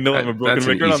 I know I'm a broken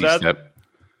record on that. Step.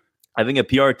 Having a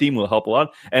PR team will help a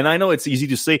lot. And I know it's easy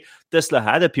to say Tesla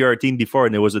had a PR team before,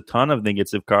 and there was a ton of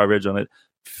negative coverage on it.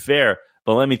 Fair.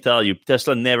 But let me tell you,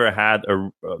 Tesla never had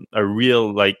a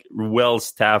real, like,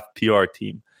 well-staffed PR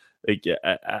team. Like,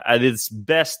 at its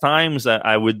best times,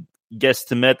 I would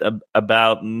guesstimate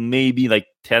about maybe like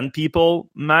 10 people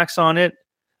max on it,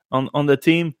 on the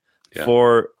team. Yeah.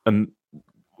 For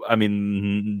I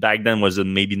mean, back then was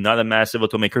maybe not a massive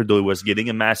automaker, though it was getting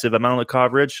a massive amount of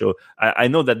coverage. So I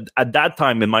know that at that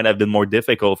time it might have been more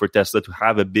difficult for Tesla to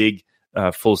have a big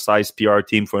full-size PR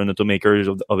team for an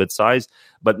automaker of its size.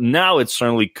 But now it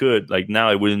certainly could. Like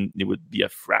now it would be a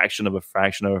fraction of a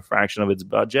fraction of a fraction of its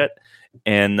budget.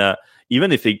 And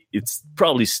even if it's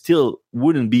probably still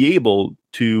wouldn't be able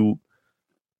to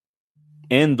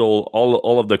handle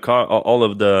all of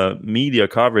the media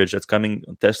coverage that's coming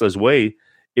Tesla's way,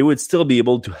 it would still be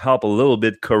able to help a little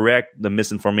bit correct the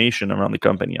misinformation around the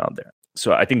company out there.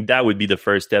 So I think that would be the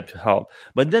first step to help.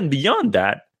 But then beyond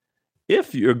that,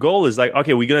 if your goal is like,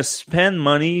 okay, we're gonna spend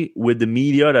money with the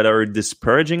media that are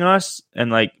disparaging us, and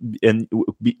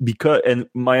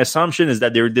my assumption is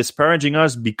that they're disparaging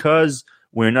us because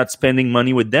we're not spending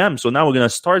money with them. So now we're gonna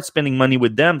start spending money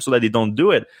with them so that they don't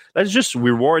do it. That's just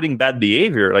rewarding bad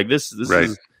behavior. Like this right.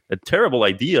 is a terrible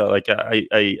idea. Like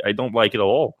I don't like it at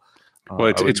all.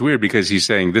 Well, it's weird because he's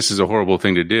saying this is a horrible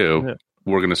thing to do. Yeah.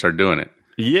 We're going to start doing it.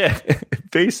 Yeah,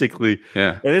 basically.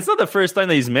 Yeah, and it's not the first time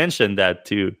that he's mentioned that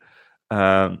too.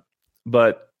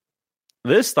 But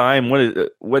this time,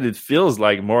 what it feels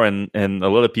like more, and a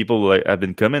lot of people have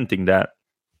been commenting that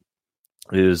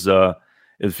is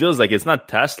it feels like it's not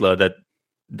Tesla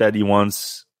that he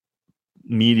wants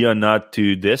media not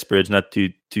to disparage, not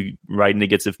to write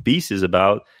negative pieces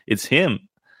about. It's him.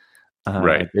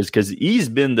 Right, because he's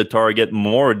been the target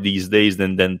more these days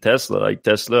than Tesla. Like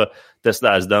Tesla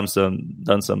has done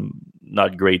some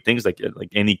not great things, like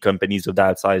any companies of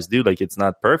that size do. Like it's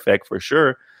not perfect for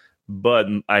sure, but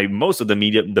most of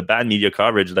the bad media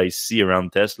coverage that I see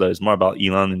around Tesla is more about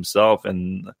Elon himself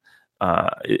and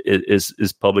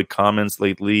his public comments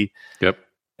lately. Yep,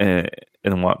 and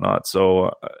whatnot.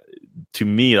 So to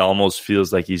me, it almost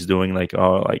feels like he's doing like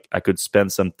I could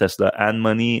spend some Tesla ad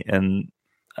money and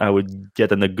I would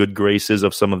get in the good graces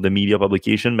of some of the media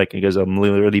publication because I'm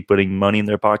literally putting money in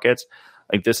their pockets.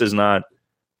 Like this is not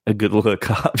a good look,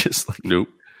 obviously. Nope.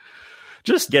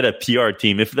 Just get a PR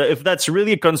team if that's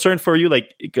really a concern for you.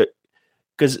 Like,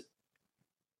 because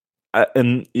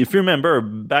and if you remember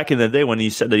back in the day when he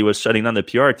said that he was shutting down the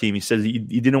PR team, he said he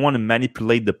didn't want to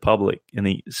manipulate the public,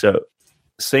 and so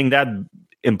saying that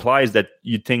implies that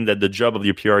you think that the job of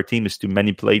your PR team is to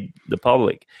manipulate the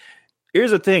public.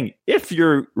 Here's the thing. If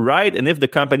you're right and if the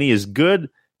company is good,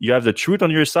 you have the truth on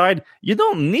your side, you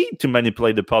don't need to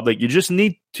manipulate the public. You just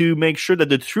need to make sure that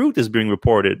the truth is being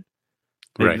reported.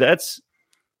 Right. That's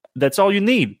all you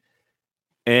need.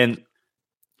 And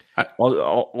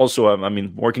also, I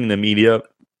mean, working in the media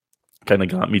kind of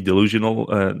got me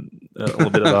delusional a little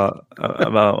bit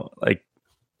about like...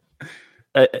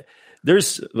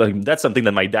 there's like that's something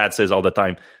that my dad says all the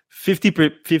time.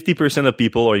 50% of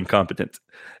people are incompetent,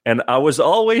 and I was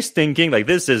always thinking like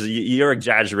you're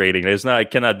exaggerating. It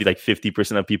cannot be like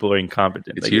 50% of people are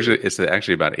incompetent. It's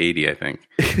actually about 80, I think.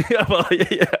 yeah.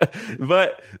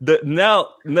 But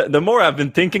the more I've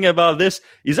been thinking about this,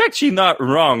 he's actually not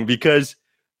wrong because,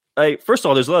 like, first of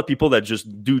all, there's a lot of people that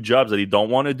just do jobs that they don't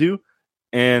want to do,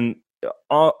 and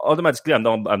automatically I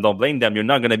don't blame them. You're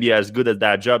not going to be as good at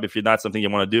that job if you're not something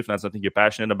you want to do, if not something you're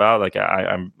passionate about. Like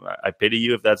I pity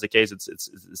you if that's the case. It's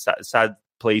a sad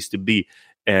place to be.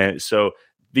 And so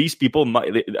these people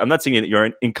I'm not saying that you're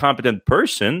an incompetent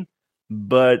person,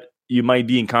 but you might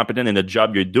be incompetent in the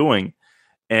job you're doing.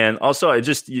 And also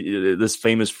this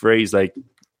famous phrase, like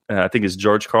I think it's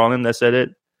George Carlin that said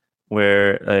it,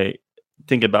 where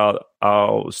think about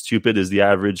how stupid is the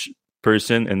average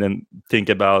person, and then think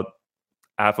about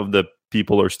half of the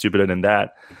people are stupider than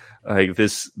that. You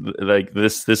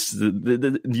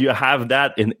have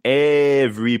that in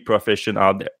every profession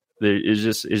out there. It's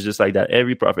just like that.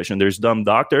 Every profession. There's dumb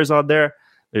doctors out there.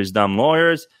 There's dumb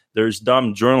lawyers. There's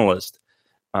dumb journalists.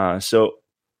 So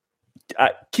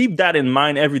keep that in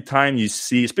mind every time you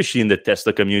see, especially in the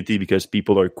Tesla community, because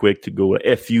people are quick to go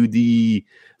FUD,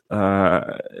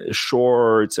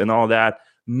 shorts, and all that.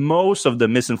 Most of the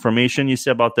misinformation you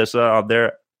see about Tesla out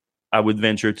there, I would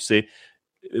venture to say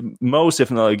most,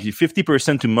 if not like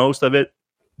 50% to most of it,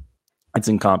 it's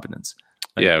incompetence.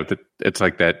 Yeah, it's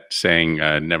like that saying,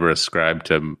 never ascribe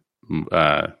to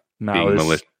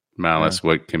malice. Malice,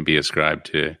 what can be ascribed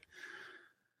to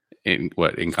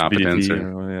incompetence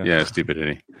or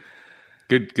stupidity.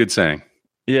 Good saying.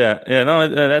 Yeah, no,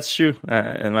 that's true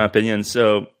in my opinion.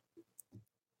 So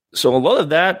a lot of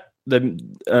that,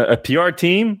 a PR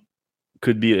team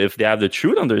could be, if they have the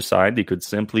truth on their side, they could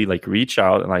simply like reach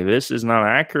out and like, this is not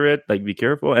accurate, like be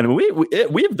careful. And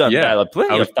we've done that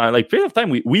plenty of time.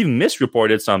 We've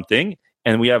misreported something,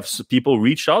 and we have people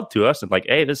reach out to us and like,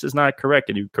 hey, this is not correct,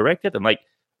 and you correct it. And like,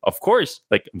 of course,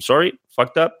 like, I'm sorry,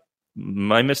 fucked up,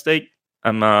 my mistake,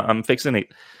 I'm fixing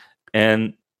it.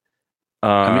 And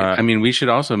I mean, we should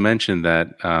also mention that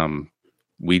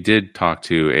we did talk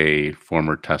to a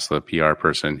former Tesla PR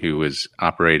person who was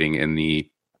operating in the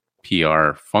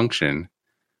PR function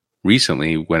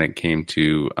recently when it came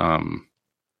to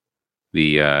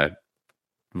the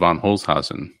von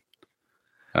Holzhausen.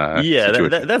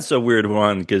 That's a weird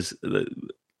one because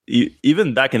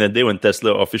even back in the day when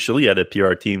Tesla officially had a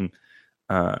PR team,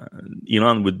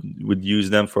 Elon would use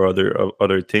them for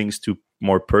other things too,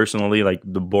 more personally, like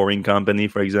the Boring Company,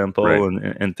 for example,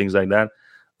 right. and things like that.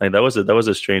 Like that was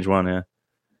a strange one, yeah.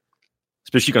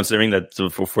 Especially considering that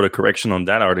for the correction on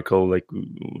that article, like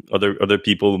other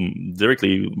people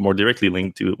more directly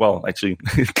linked to, well, actually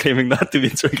claiming not to be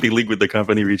directly linked with the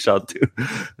company reached out to.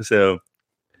 So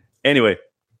anyway,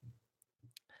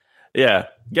 yeah,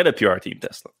 get a PR team,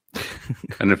 Tesla,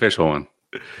 an official one.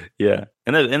 Yeah,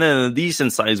 and a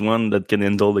decent sized one that can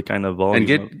handle the kind of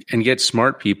volume. And get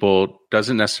smart people.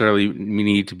 Doesn't necessarily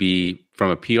need to be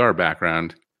from a PR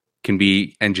background. Can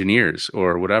be engineers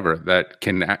or whatever that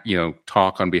can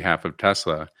talk on behalf of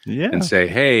Tesla and say,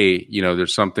 hey,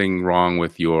 there's something wrong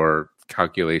with your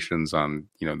calculations on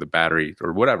the battery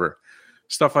or whatever,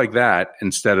 stuff like that.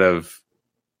 Instead of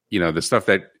the stuff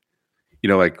that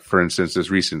like for instance this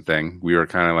recent thing, we were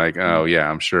kind of like, oh yeah,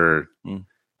 I'm sure.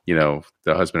 The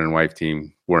husband and wife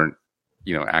team weren't,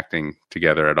 acting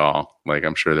together at all. Like,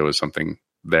 I'm sure there was something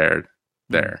there.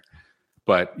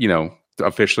 But,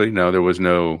 officially, no, there was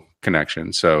no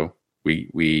connection. So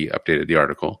we updated the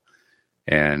article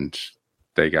and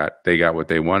they got what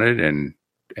they wanted.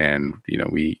 And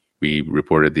we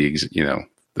reported the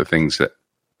things that,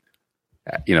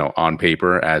 on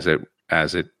paper as it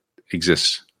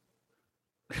exists.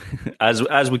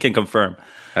 as we can confirm.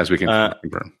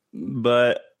 Confirm.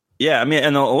 But yeah, I mean,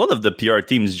 and a lot of the PR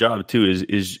team's job too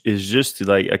is just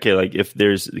to if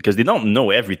there's, because they don't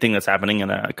know everything that's happening in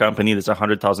a company that's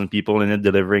 100,000 people in it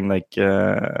delivering like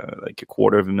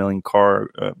 250,000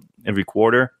 car every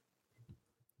quarter.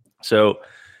 So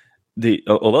a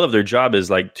lot of their job is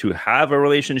like to have a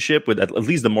relationship with at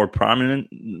least the more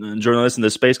prominent journalists in the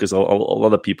space, because a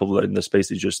lot of people in the space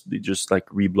they just like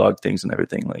reblog things and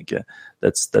everything. Like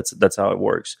that's how it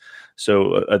works.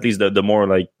 So at least the more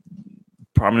like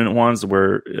prominent ones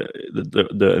where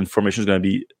the information is going to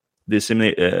be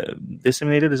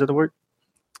disseminated. Is that the word?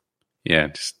 Yeah,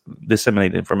 just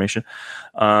disseminate information.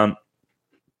 So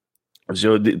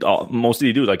mostly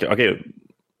they do like, okay,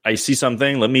 I see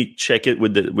something, let me check it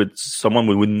with someone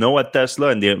we would know at Tesla,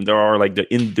 and there are like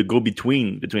the go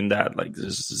between that. Like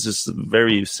this is just a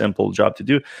very simple job to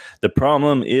do. The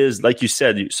problem is, like you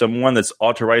said, someone that's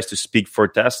authorized to speak for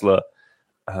Tesla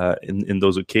in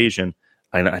those occasions.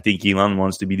 And I think Elon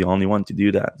wants to be the only one to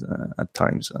do that at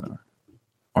times,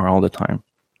 or all the time,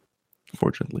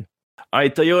 unfortunately. All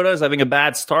right, Toyota is having a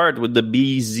bad start with the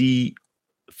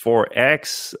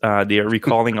BZ4X. They are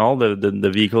recalling all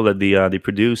the vehicle that they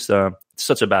produce. It's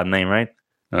such a bad name, right?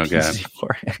 Oh, God.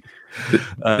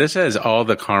 This has all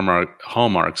the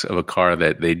hallmarks of a car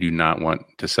that they do not want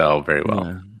to sell very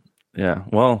well. Yeah.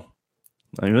 Well,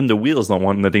 even the wheels don't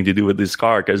want nothing to do with this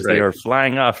car because they are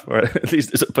flying off, or at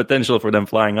least there's a potential for them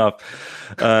flying off.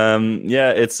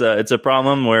 It's a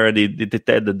problem where they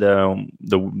detected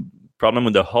the problem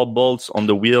with the hub bolts on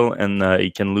the wheel, and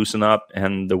it can loosen up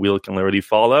and the wheel can literally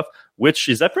fall off, which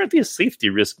is apparently a safety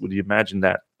risk. Would you imagine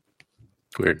that?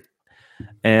 Weird.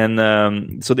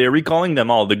 And so they're recalling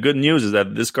them all. The good news is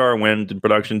that this car went into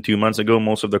production 2 months ago.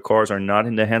 Most of the cars are not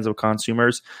in the hands of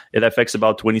consumers. It affects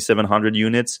about 2,700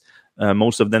 units.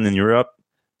 Most of them in Europe,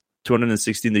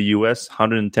 260 in the US,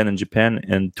 110 in Japan,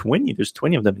 and 20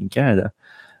 of them in Canada.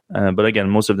 But again,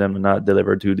 most of them are not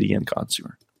delivered to the end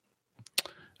consumer.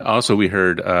 Also, we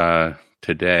heard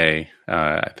today,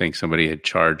 I think somebody had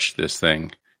charged this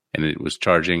thing, and it was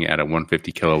charging at a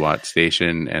 150 kilowatt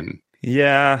station, and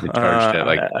it charged at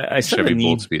like Chevy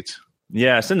Bolt speeds.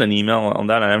 Yeah, I sent an email on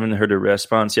that. I haven't heard a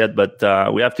response yet, but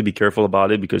we have to be careful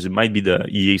about it because it might be the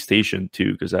EA station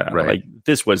too. Because like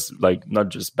this was like not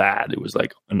just bad; it was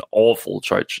like an awful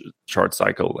charge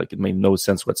cycle. Like it made no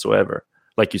sense whatsoever.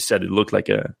 Like you said, it looked like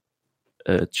a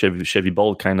Chevy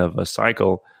Bolt kind of a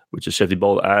cycle, which a Chevy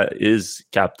Bolt is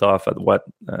capped off at what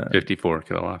 54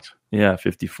 kilowatts. Yeah,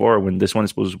 54. When this one is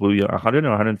supposed to be 100 or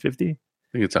 150. I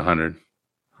think it's 100.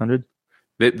 100.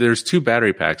 There's two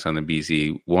battery packs on the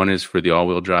BZ. One is for the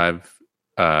all-wheel drive,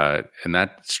 and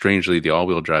that strangely, the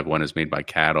all-wheel drive one is made by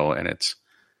Cattle, and it's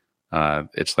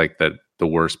like the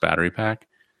worst battery pack.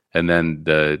 And then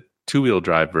the two-wheel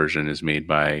drive version is made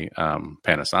by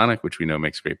Panasonic, which we know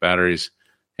makes great batteries,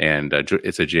 and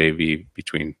it's a JV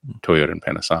between Toyota and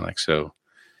Panasonic. So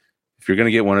if you're going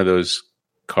to get one of those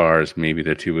cars, maybe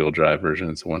the 2-wheel drive version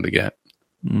is the one to get.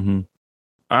 Mm-hmm.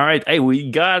 All right. Hey,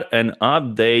 we got an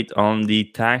update on the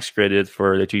tax credit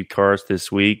for electric cars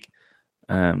this week.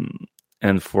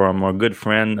 And from our good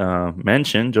friend Joe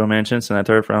Manchin,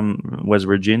 senator from West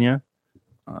Virginia.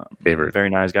 Favorite. Very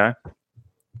nice guy.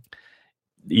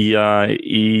 He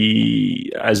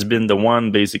has been the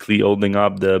one basically holding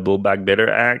up the Build Back Better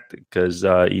Act because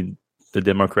the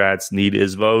Democrats need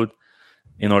his vote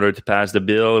in order to pass the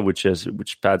bill, which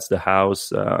passed the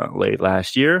House late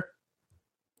last year.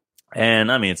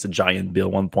 And I mean, it's a giant bill,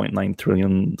 $1.9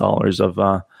 trillion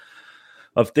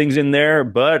of things in there.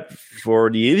 But for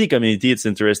the EV community, it's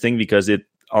interesting because it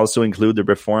also includes the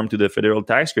reform to the federal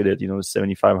tax credit,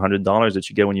 $7,500 that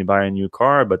you get when you buy a new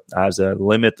car, but has a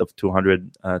limit of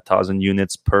 200,000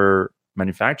 units per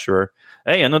manufacturer.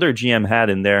 Hey, another GM hat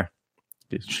in there.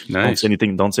 Nice.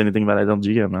 Don't say anything about it on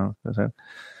GM now.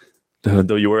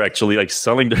 Though you were actually like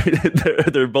selling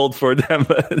their Bolt for them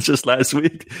just last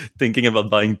week, thinking about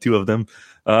buying 2 of them.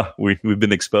 We've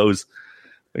been exposed.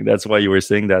 Like that's why you were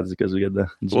saying that, is because we get the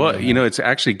GM. Well, it's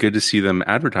actually good to see them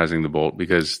advertising the Bolt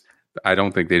because I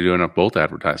don't think they do enough Bolt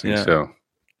advertising. Yeah. So,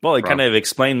 well, it kind of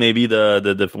explained maybe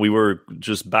the we were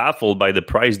just baffled by the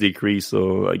price decrease. So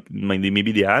like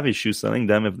maybe they have issues selling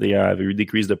them if they have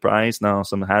decreased the price. Now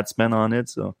some had spent on it.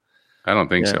 So I don't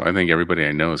think so. I think everybody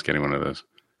I know is getting one of those.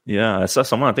 Yeah, I saw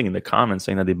someone, I think, in the comments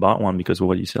saying that they bought one because of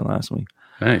what you said last week.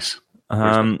 Nice.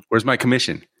 Where's my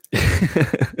commission?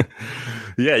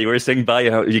 Yeah, you were saying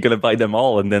you're going to buy them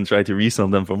all and then try to resell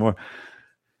them for more.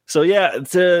 So yeah,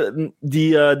 the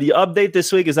update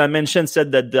this week, as I mentioned,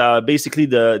 said that basically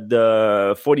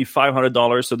the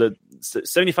 $4,500, so the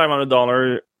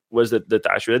 $7,500 was the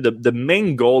tax credit. The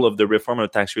main goal of the reform of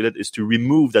the tax credit is to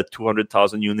remove that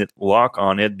 200,000 unit lock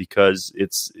on it because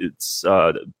it's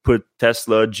put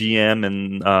Tesla, GM,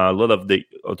 and a lot of the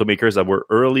automakers that were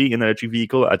early in electric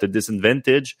vehicle at a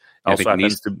disadvantage. Also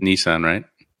happens to Nissan, right?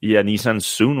 Yeah, Nissan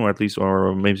soon, or at least,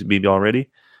 or maybe already.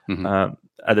 Mm-hmm.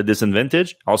 At a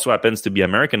disadvantage. Also happens to be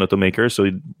American automakers. So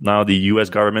now the U.S.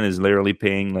 government is literally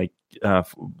paying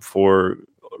for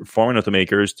foreign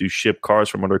automakers to ship cars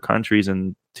from other countries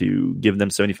and to give them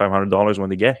 $7,500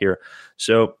 when they get here.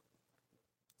 So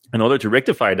in order to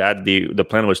rectify that, the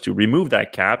plan was to remove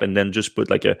that cap and then just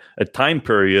put like a time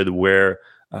period where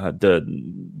there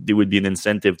would be an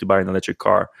incentive to buy an electric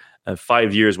car.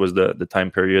 5 years was the time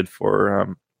period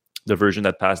for the version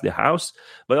that passed the House,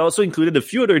 but also included a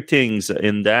few other things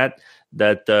in that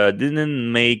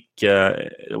didn't make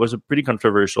it was pretty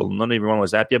controversial. Not everyone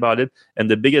was happy about it,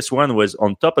 and the biggest one was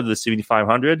on top of the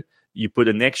 $7,500, you put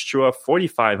an extra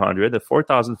 $4,500, a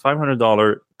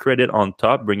 $4,500 credit on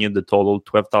top, bringing the total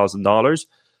 $12,000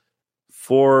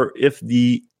 for if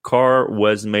the car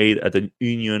was made at a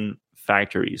union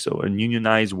factory. So a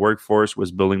unionized workforce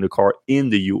was building the car in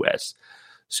the U.S.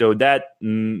 So that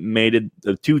made it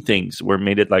two things were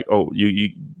made it like,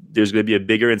 there's going to be a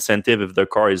bigger incentive if the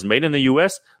car is made in the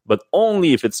U.S., but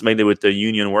only if it's made with the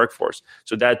union workforce.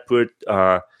 So that put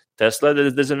Tesla at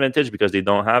a disadvantage because they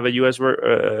don't have a U.S.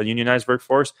 unionized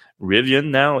workforce.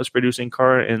 Rivian now is producing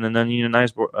car in a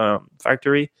non-unionized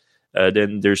factory.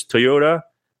 Then there's Toyota.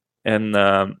 And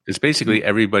it's basically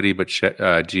everybody but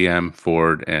GM,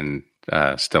 Ford, and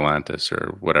Stellantis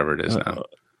or whatever it is now.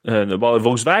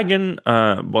 Volkswagen,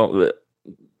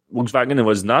 Volkswagen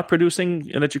was not producing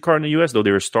electric car in the U.S., though they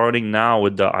were starting now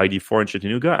with the ID4 in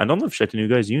Chattanooga. I don't know if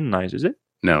Chattanooga is unionized, is it?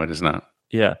 No, it is not.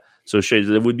 Yeah, so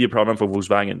it would be a problem for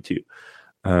Volkswagen too.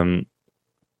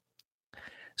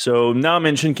 So now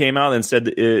Manchin came out and said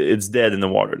it's dead in the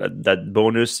water. That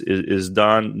bonus is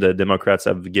done. The Democrats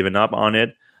have given up on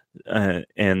it.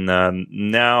 And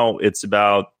now it's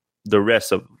about the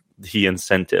rest of the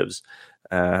incentives.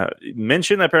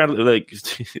 Manchin apparently,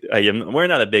 we're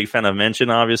not a big fan of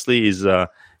Manchin. Obviously, he's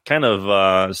kind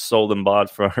of sold and bought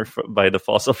by the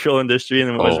fossil fuel industry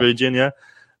in West Virginia.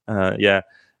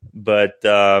 But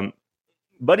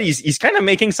he's kind of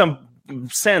making some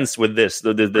sense with this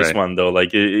right. One though.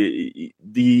 Like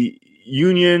the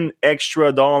union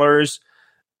extra dollars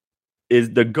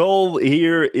is the goal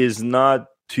here is not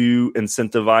to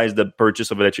incentivize the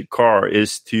purchase of electric car,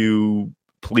 is to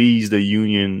please the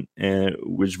union,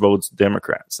 which votes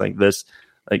Democrats like this.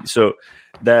 So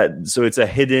it's a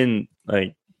hidden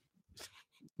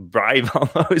bribe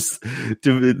almost,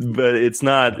 but it's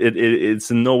not.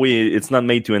 It's in no way. It's not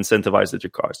made to incentivize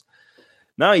electric cars.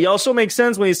 Now, it also makes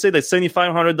sense when you say that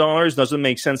 $7,500 doesn't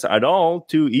make sense at all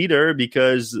to either,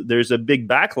 because there's a big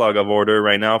backlog of order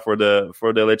right now for the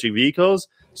electric vehicles.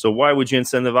 So why would you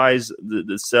incentivize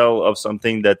the sale of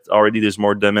something that already there's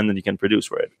more demand than you can produce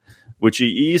for it? Which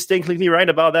he is technically right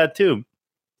about that too.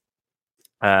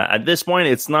 At this point,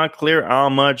 it's not clear how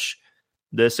much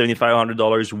the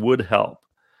 $7,500 would help.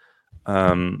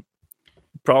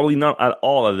 Probably not at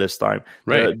all at this time.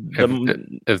 Right.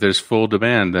 If there's full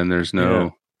demand, then there's no. Yeah.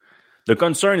 The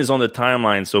concern is on the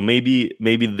timeline. So maybe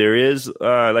there is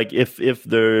like if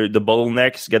the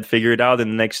bottlenecks get figured out in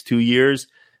the next 2 years,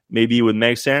 maybe it would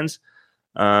make sense.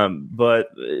 But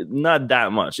not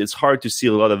that much. It's hard to see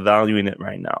a lot of value in it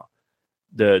right now.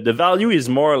 The value is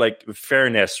more like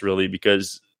fairness, really,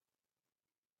 because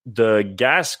the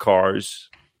gas cars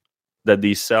that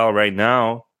they sell right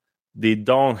now, they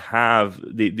don't have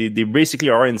they basically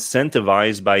are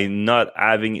incentivized by not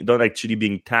actually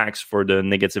being taxed for the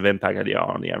negative impact that they are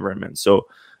on the environment. So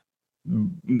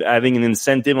having an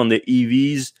incentive on the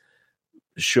EVs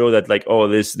show that like, oh,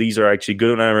 these are actually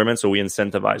good on the environment, so we're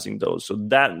incentivizing those. So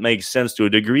that makes sense to a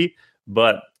degree,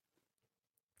 but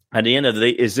at the end of the day,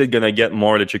 is it going to get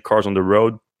more electric cars on the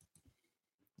road?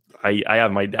 I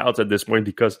have my doubts at this point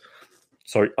because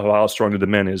of how strong the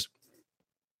demand is.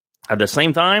 At the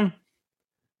same time,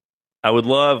 I would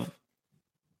love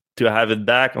to have it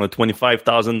back on a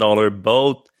 $25,000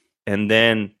 boat, and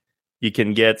then you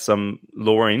can get some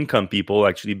lower income people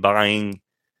actually buying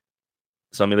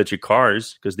some electric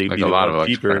cars because they'd be a lot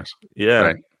cheaper. Cars. Yeah,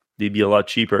 right. They'd be a lot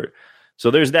cheaper. So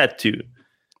there's that too.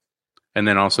 And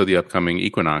then also the upcoming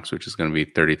Equinox, which is going to be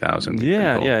 $30,000.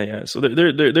 Yeah. So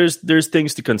there's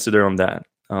things to consider on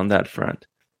that front.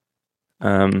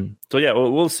 So yeah,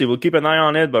 we'll see. We'll keep an eye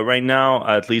on it, but right now,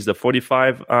 at least the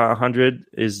 4500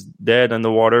 is dead in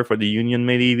the water for the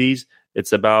union-made EVs.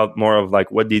 It's about more of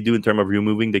like what they do in terms of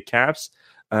removing the caps.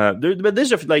 But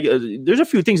there's a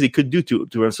few things they could do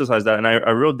to emphasize that, and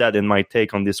I wrote that in my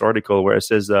take on this article where it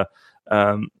says,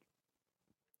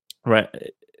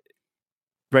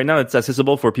 Right now, it's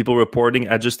accessible for people reporting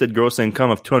adjusted gross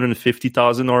income of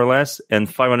 $250,000 or less, and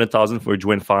 $500,000 for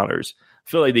joint filers. I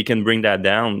feel like they can bring that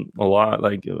down a lot,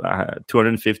 like $250,000,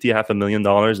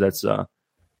 $500,000.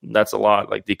 That's a lot.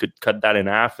 Like they could cut that in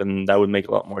half, and that would make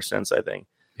a lot more sense, I think.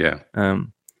 Yeah.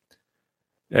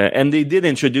 And they did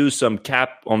introduce some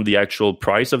cap on the actual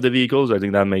price of the vehicles. I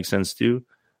think that makes sense too.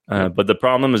 But the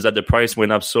problem is that the price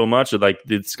went up so much that like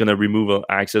it's going to remove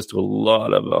access to a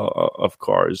lot of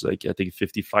cars. Like I think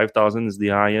 55,000 is the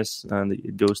highest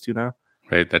it goes to now.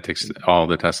 Right, that takes all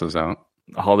the Teslas out.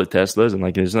 All the Teslas, and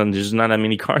like there's not that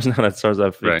many cars now that starts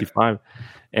at 55. Right.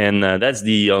 And that's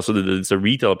it's a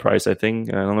retail price. I think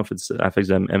I don't know if it affects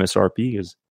the MSRP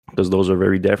because those are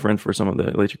very different for some of the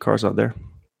electric cars out there.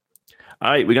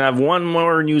 All right, we're gonna have one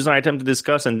more news item to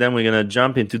discuss, and then we're gonna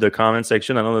jump into the comment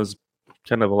section. I know there's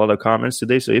kind of a lot of comments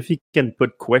today, so if you can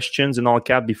put questions in all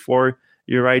cap before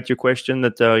you write your question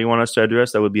that you want us to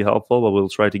address, that would be helpful, but we'll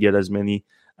try to get as many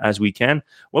as we can.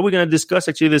 What we're going to discuss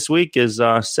actually this week is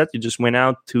Seth, you just went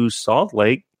out to Salt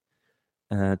Lake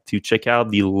to check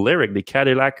out the Lyriq, the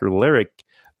Cadillac Lyriq.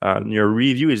 Your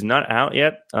review is not out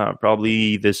yet,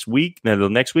 probably this week, the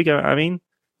next week, I mean.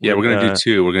 Yeah, we're going to do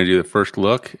two. We're going to do the first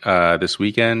look this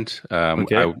weekend.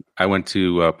 Okay. I went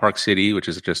to Park City, which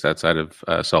is just outside of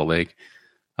Salt Lake,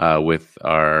 with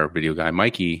our video guy,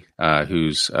 Mikey,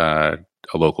 who's a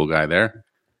local guy there.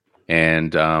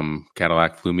 And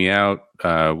Cadillac flew me out.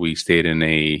 We stayed in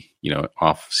a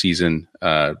off-season,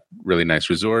 really nice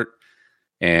resort,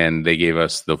 and they gave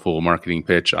us the full marketing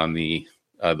pitch on the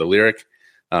Lyriq.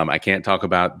 I can't talk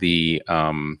about the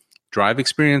drive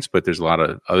experience, but there's a lot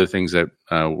of other things that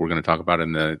we're going to talk about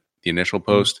in the initial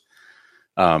post.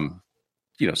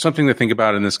 Something to think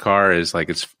about in this car is like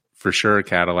it's for sure a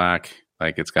Cadillac.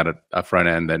 Like it's got a front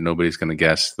end that nobody's going to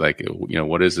guess. Like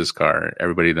what is this car?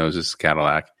 Everybody knows this is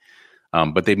Cadillac.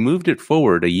 But they moved it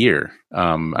forward a year. I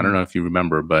don't know if you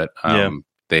remember, but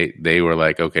they were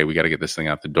like, okay, we got to get this thing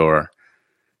out the door.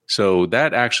 So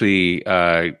that actually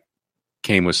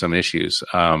came with some issues.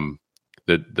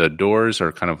 The doors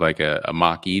are kind of like a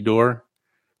Mach-E door,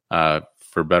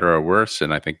 for better or worse,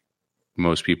 and I think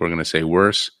most people are going to say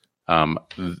worse.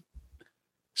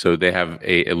 So they have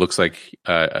it looks like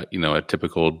a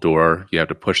typical door. You have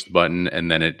to push the button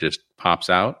and then it just pops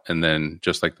out. And then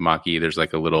just like the Mach-E, there's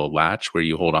like a little latch where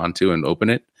you hold on to and open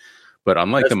it. But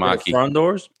unlike the Mach-E, front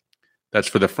doors, that's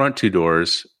for the front two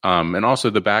doors, and also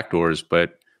the back doors.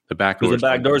 But the back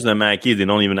doors, in the Mach-E, they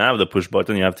don't even have the push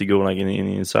button. You have to go like in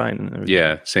inside. And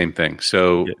yeah, same thing.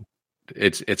 So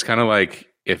it's kind of like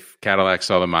if Cadillac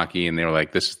saw the Mach-E and they were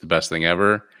like, "This is the best thing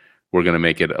ever," we're going to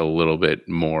make it a little bit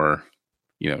more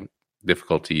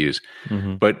difficult to use.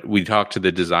 Mm-hmm. But we talked to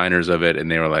the designers of it and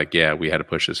they were like, yeah, we had to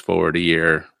push this forward a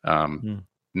year.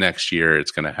 Next year,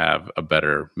 it's going to have a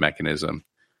better mechanism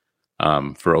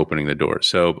for opening the door.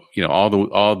 So,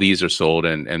 all these are sold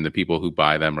and the people who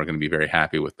buy them are going to be very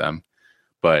happy with them.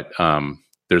 but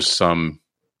there's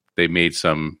they made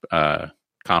some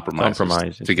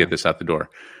compromises to get this out the door.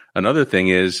 Another thing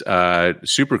is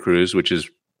Super Cruise, which is,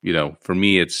 for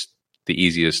me, it's the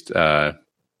easiest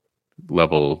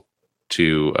level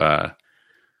 2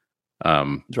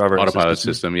 driver autopilot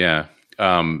system. Yeah.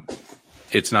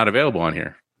 It's not available on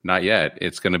here. Not yet.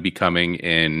 It's going to be coming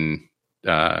in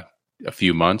a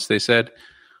few months, they said,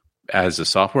 as a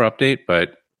software update,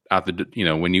 but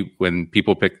when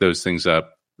people pick those things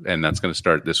up, and that's going to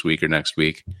start this week or next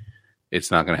week,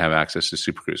 it's not going to have access to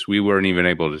Super Cruise. We weren't even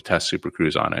able to test Super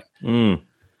Cruise on it.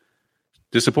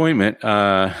 Disappointment.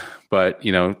 But,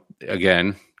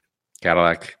 again,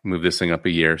 Cadillac moved this thing up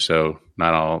a year, so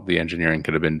not all the engineering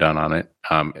could have been done on it.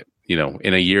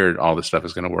 In a year, all this stuff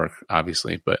is going to work,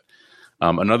 obviously. But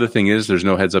another thing is there's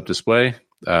no heads-up display.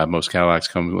 Most Cadillacs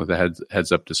come with a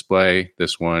heads-up display.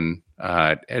 This one,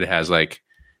 it has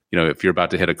if you're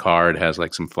about to hit a car, it has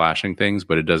some flashing things,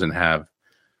 but it doesn't have,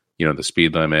 the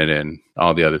speed limit and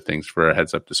all the other things for a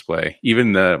heads-up display.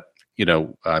 Even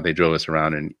they drove us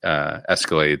around in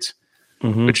Escalades,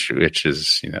 which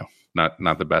is, not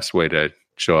the best way to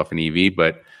show off an EV,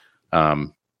 but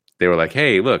they were like,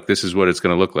 hey, look, this is what it's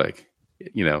going to look like,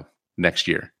 next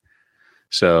year.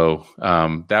 So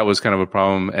that was kind of a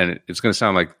problem. And it's going to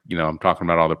sound like, I'm talking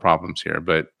about all the problems here,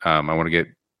 but I want to get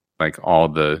all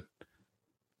the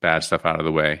bad stuff out of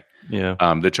the way. Yeah.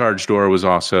 The charge door was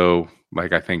also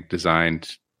I think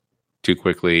designed too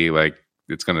quickly.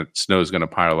 Snow's going to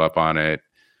pile up on it.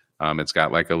 It's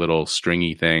got a little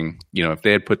stringy thing. If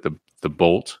they had put the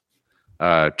Bolt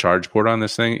charge port on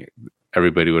this thing,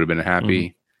 everybody would have been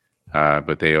happy.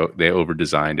 But they over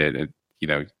designed it.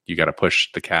 You got to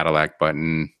push the Cadillac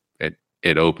button.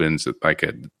 It opens like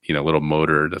a little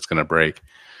motor that's going to break.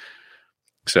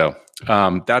 So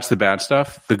that's the bad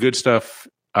stuff. The good stuff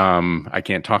I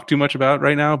can't talk too much about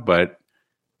right now, but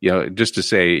just to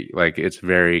say it's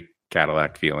very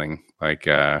Cadillac feeling. You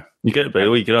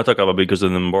cannot talk about because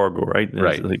of the embargo, right?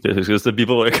 Right. Because the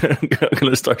people are going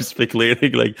to start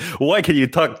speculating. Why can you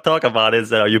talk about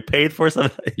it? Are you paid for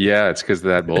something? Yeah, it's because of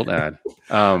that Bolt ad.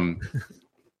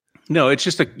 No, it's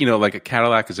just a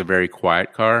Cadillac is a very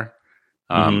quiet car.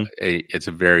 It's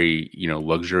a very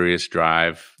luxurious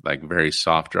drive, very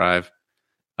soft drive,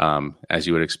 as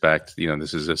you would expect.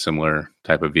 This is a similar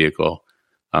type of vehicle.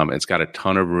 It's got a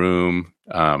ton of room.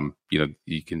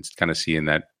 You can kind of see in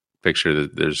that picture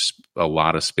that there's a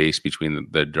lot of space between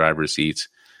the driver's seats.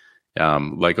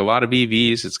 Like a lot of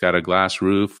EVs, it's got a glass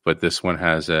roof, but this one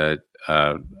has an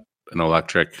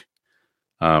electric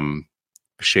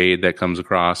shade that comes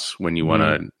across when you want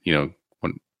to,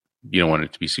 when you don't want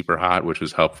it to be super hot, which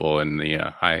was helpful in the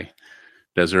high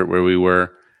desert where we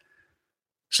were.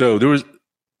 So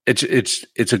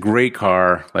it's a great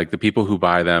car. The people who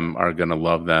buy them are going to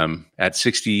love them at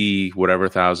 60 whatever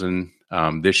thousand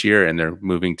this year, and they're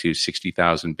moving to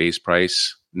 60,000 base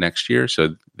price next year.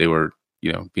 So they were,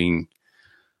 being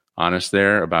honest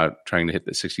there about trying to hit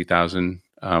the 60,000.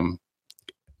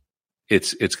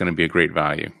 It's going to be a great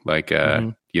value,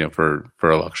 for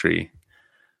a luxury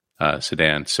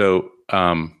sedan. So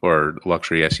or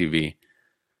luxury SUV.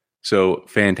 So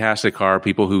fantastic car.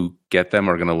 People who get them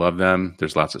are going to love them.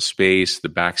 There's lots of space. The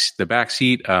back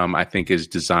seat, I think, is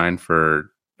designed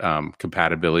for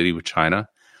compatibility with China.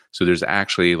 So there's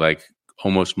actually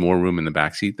almost more room in the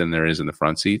back seat than there is in the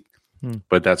front seat.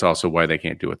 But that's also why they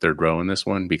can't do a third row in this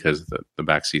one, because the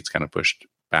back seat's kind of pushed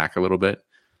back a little bit.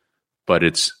 But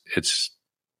it's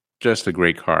just a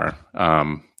great car.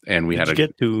 And we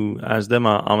get to ask them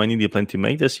how many they plan to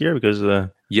make this year, because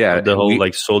the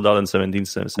whole sold out in 17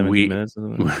 minutes.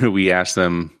 We asked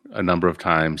them a number of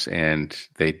times, and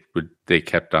they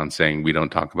kept on saying we don't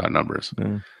talk about numbers.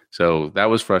 So that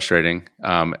was frustrating.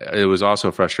 It was also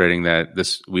frustrating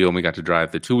that we only got to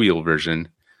drive the 2-wheel version,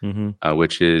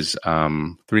 which is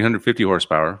 350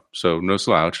 horsepower, so no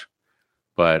slouch.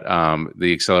 But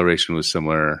the acceleration was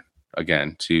similar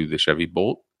again to the Chevy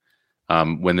Bolt.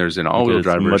 When there's an all-wheel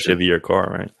drive version, much heavier car,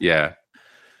 right? Yeah,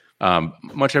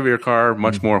 much heavier car,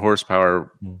 much more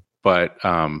horsepower, but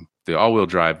the all-wheel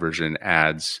drive version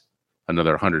adds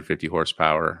another 150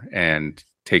 horsepower and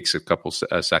takes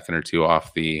a second or two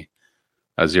off the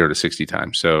 0 to 60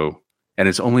 time. So, and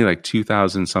it's only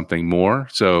 2,000 something more.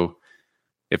 So,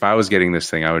 if I was getting this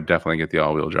thing, I would definitely get the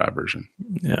all-wheel drive version.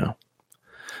 Yeah.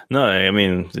 No, I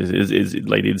mean, it's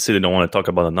they say they don't want to talk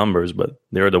about the numbers, but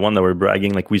they're the one that were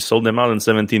bragging we sold them out in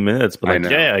 17 minutes. But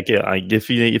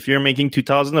if you're making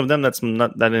 2,000 of them, that's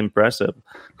not that impressive.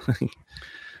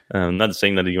 Not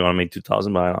saying that you want to make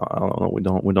 2,000, but I don't know. We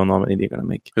don't know how many they're going to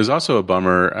make. There's also a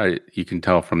bummer. You can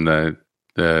tell from the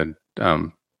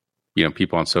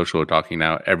people on social are talking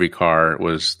now. Every car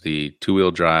was the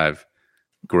 2-wheel drive,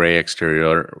 gray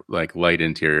exterior, like light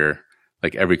interior.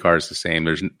 Like every car is the same.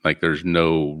 There's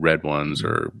no red ones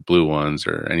or blue ones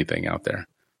or anything out there.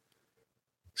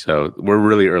 So we're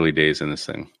really early days in this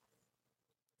thing.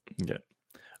 Yeah.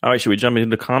 All right. Should we jump into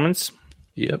the comments?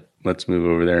 Yep. Let's move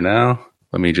over there now.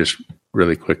 Let me just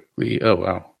really quickly. Oh,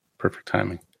 wow. Perfect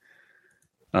timing.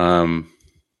 Scrolling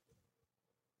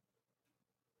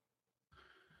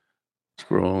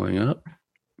up.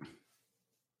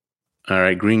 All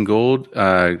right. Green Gold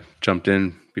jumped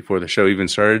in before the show even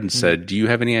started and said, do you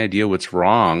have any idea what's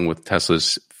wrong with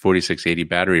Tesla's 4680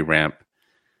 battery ramp?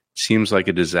 Seems like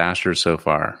a disaster so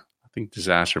far. I think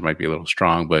disaster might be a little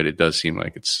strong, but it does seem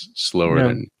like it's slower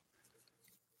than.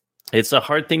 It's a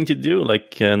hard thing to do.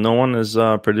 Like no one has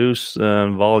produced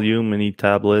volume any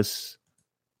tabless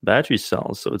battery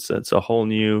cells, so it's a whole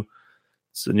new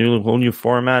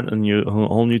format,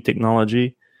 whole new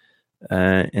technology,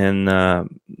 and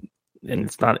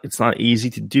it's not easy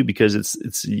to do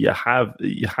because you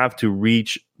have to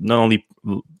reach not only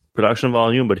production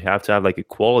volume, but you have to have like a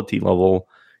quality level.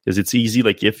 Because it's easy,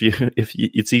 like if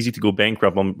it's easy to go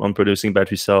bankrupt on producing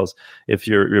battery cells. If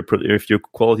your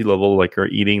quality level like are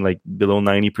eating like below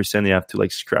 90%, you have to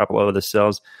like scrap a lot of the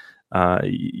cells.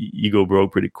 You go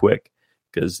broke pretty quick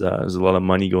because there's a lot of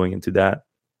money going into that.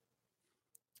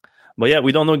 But yeah,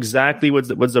 we don't know exactly what's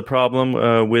the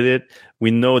problem with it. We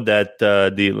know that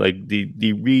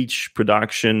the reach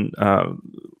production of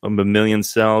 1 million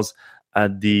cells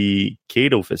at the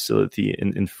Kato facility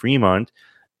in Fremont.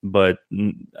 But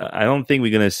I don't think we're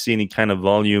going to see any kind of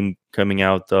volume coming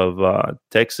out of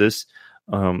Texas.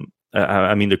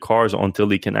 I mean, the cars, until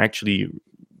they can actually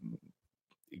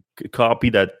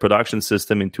copy that production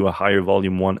system into a higher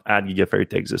volume one at Gigafactory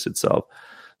Texas itself.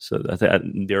 So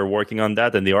they're working on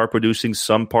that, and they are producing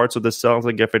some parts of the cells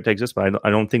at Gigafactory Texas, but I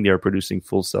don't think they are producing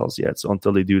full cells yet. So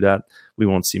until they do that, we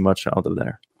won't see much out of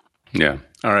there. Yeah.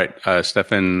 All right.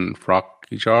 Stefan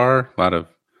Frokjar, a lot of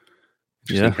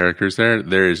interesting characters there.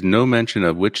 There is no mention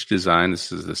of which design,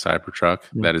 this is the Cybertruck,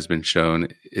 that has been shown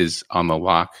is on the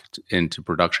locked into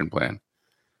production plan.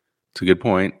 It's a good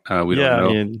point. We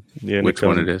don't know which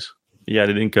one it is. Yeah,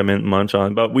 they didn't come in much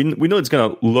on it, but we know it's going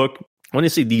to look, when you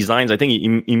say designs, I think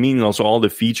you mean also all the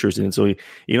features in it. So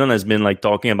Elon has been like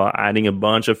talking about adding a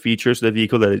bunch of features to the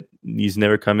vehicle that he's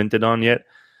never commented on yet.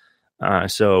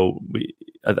 So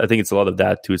I think it's a lot of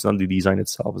that too. It's not the design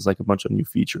itself. It's like a bunch of new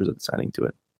features that's adding to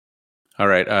it. All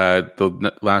right.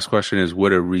 The last question is, not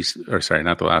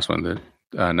the last one.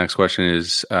 The next question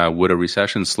is, would a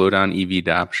recession slow down EV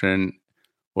adoption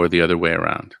or the other way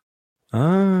around?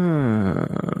 I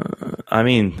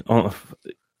mean,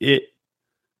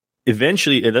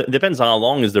 eventually, it depends how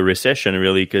long is the recession,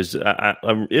 really, because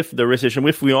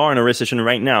if we are in a recession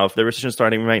right now, if the recession is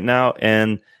starting right now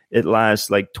and it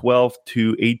lasts like 12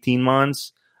 to 18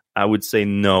 months, I would say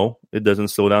no, it doesn't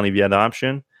slow down EV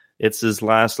adoption. It's this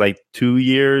last like 2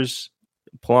 years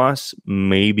plus,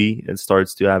 maybe it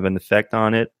starts to have an effect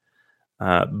on it.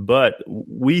 But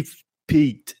we've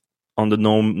peaked on the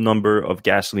number of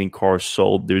gasoline cars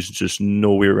sold. There's just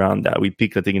no way around that. We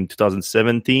peaked, I think, in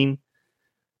 2017.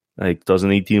 Like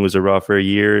 2018 was a rougher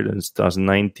year. Then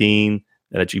 2019,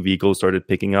 electric vehicles started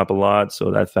picking up a lot,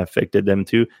 so that affected them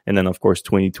too. And then, of course,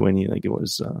 2020, like it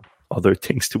was other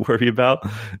things to worry about,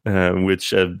 which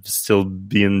have still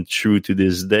been true to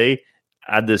this day.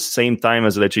 At the same time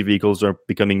as electric vehicles are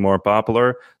becoming more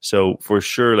popular, so for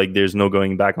sure, like there's no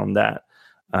going back on that.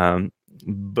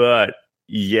 But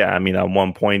yeah, I mean, at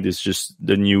one point, it's just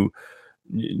the new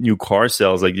car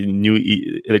sales, like new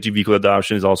electric vehicle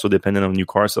adoption is also dependent on new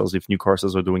car sales. If new car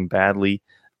sales are doing badly,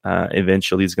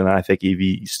 eventually it's going to affect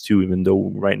EVs too, even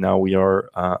though right now we are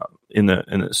in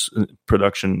a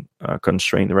production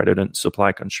constraint rather than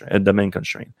supply constraint, demand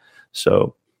constraint.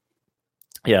 So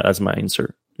yeah, that's my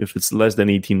answer. If it's less than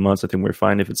 18 months, I think we're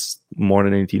fine. If it's more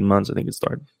than 18 months, I think it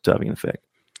starts to having an effect.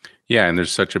 Yeah, and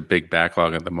there's such a big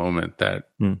backlog at the moment that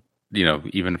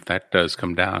even if that does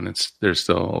come down, there's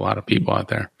still a lot of people out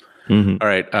there. Mm-hmm. All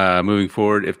right, moving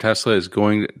forward, if Tesla is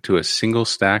going to a single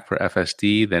stack for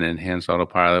FSD, then enhanced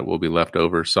autopilot will be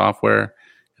leftover software.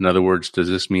 In other words, does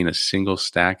this mean a single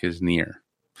stack is near?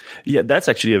 Yeah, that's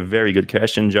actually a very good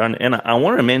question, John. And I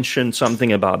want to mention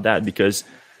something about that because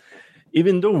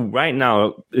even though right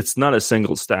now it's not a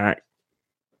single stack,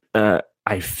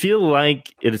 I feel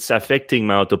like it's affecting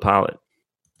my autopilot.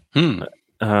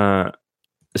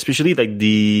 Especially like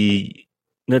the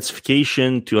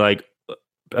notification to like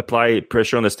apply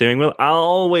pressure on the steering wheel, I'll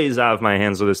always have my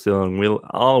hands on the steering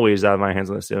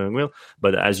wheel.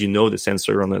 But as you know, the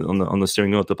sensor on the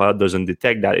steering wheel autopilot doesn't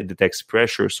detect that; it detects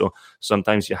pressure. So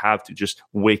sometimes you have to just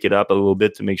wake it up a little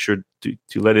bit to make sure to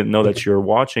let it know that you're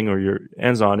watching or your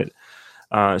hands on it.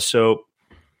 So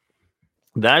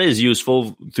that is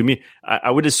useful to me.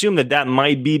 I would assume that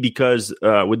might be because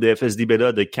with the FSD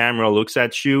beta, the camera looks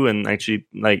at you and actually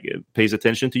pays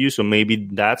attention to you. So maybe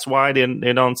that's why they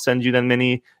don't send you that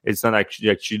many. It's not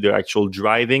actually the actual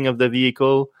driving of the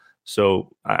vehicle.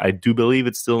 So I do believe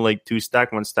it's still like 2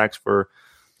 stack, 1 stack for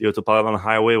the autopilot on the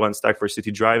highway, 1 stack for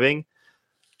city driving.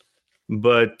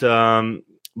 But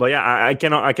yeah, I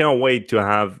cannot wait to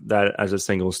have that as a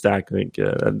single stack. I think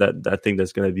I think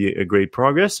that's going to be a great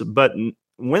progress. But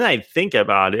when I think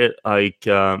about it,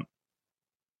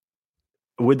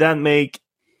 would that make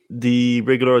the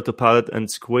regular autopilot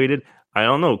antiquated? I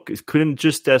don't know. Couldn't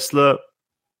just Tesla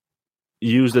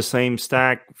use the same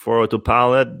stack for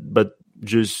autopilot, but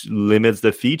just limits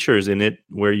the features in it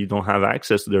where you don't have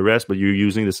access to the rest, but you're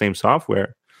using the same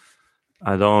software?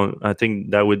 I think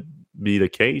that would be the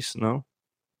case, no?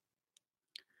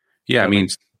 Yeah, I mean,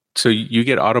 so you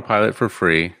get autopilot for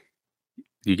free.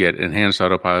 You get enhanced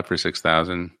autopilot for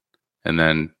 $6,000. And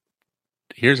then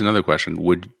here's another question.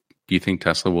 Do you think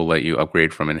Tesla will let you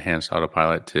upgrade from enhanced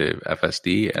autopilot to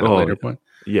FSD at a later point?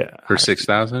 Yeah. For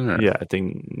 $6,000? Yeah, I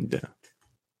think,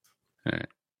 yeah.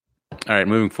 All right,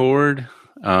 moving forward.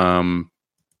 I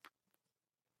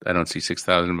don't see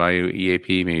 6,000 value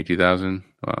EAP, maybe 2,000.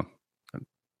 Well, I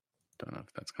don't know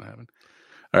if that's going to happen.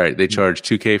 All right, they charge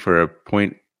 $2,000 for a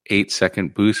 0.8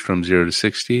 second boost from 0 to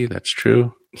 60. That's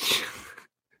true.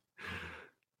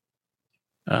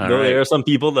 There are some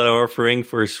people that are offering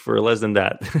for less than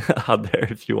that out there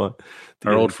if you want.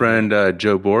 Our old friend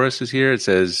Joe Boris is here. It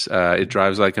says it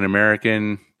drives like an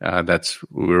American.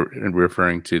 We're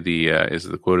referring to the is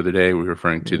the quote of the day. We're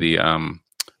referring to the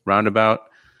roundabout.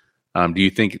 Do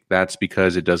you think that's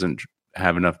because it doesn't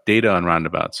have enough data on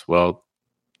roundabouts? Well,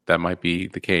 that might be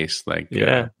the case. I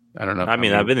don't know. I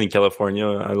mean, I've been in California.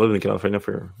 I lived in California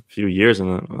for a few years,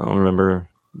 and I don't remember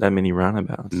that many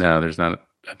roundabouts. No, there's not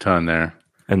a ton there.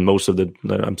 And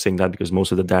I'm saying that because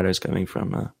most of the data is coming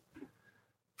from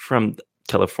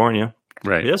California.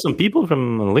 Right. Yeah, some people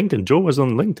from LinkedIn. Joe was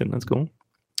on LinkedIn. That's cool.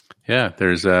 Yeah,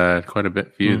 there's quite a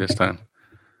few this time.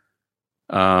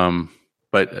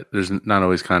 But there's not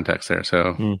always context there.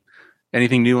 So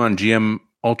anything new on GM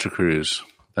Ultra Cruise?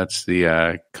 That's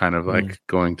the kind of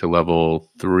going to level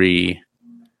 3.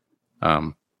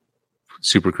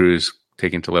 Super Cruise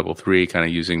taken to level 3, kind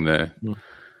of using the...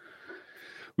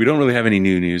 We don't really have any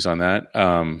new news on that.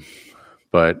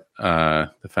 But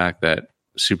the fact that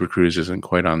Super Cruise isn't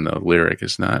quite on the Lyric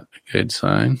is not a good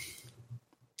sign.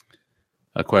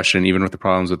 A question, even with the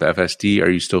problems with the FSD, are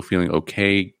you still feeling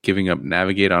okay giving up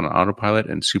Navigate on autopilot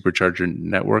and supercharger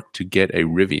network to get a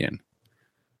Rivian?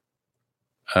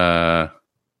 Yeah,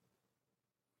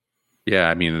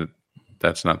 I mean,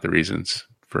 that's not the reasons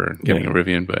for getting a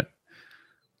Rivian, but...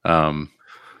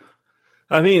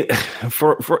 I mean,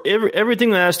 for everything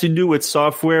that has to do with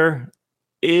software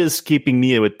is keeping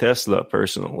me with Tesla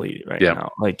personally right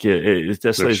now.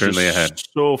 Tesla is just ahead.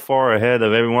 So far ahead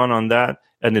of everyone on that,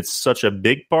 and it's such a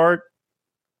big part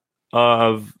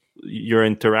of your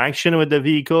interaction with the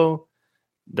vehicle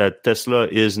that Tesla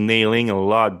is nailing a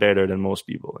lot better than most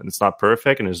people. And it's not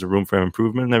perfect, and there's room for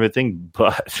improvement and everything,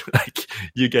 but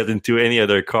you get into any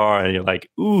other car and you're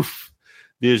like, oof.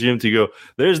 There's room to go.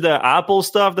 There's the Apple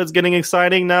stuff that's getting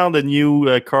exciting now. The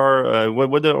new car,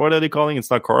 what are they calling?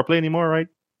 It's not CarPlay anymore, right?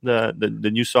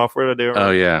 The new software that they are. Oh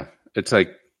yeah, it's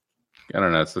like I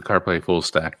don't know. It's the CarPlay full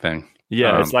stack thing.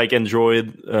 Yeah, it's like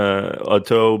Android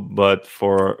Auto, but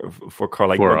for car,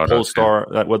 like what Polestar,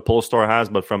 what Polestar has,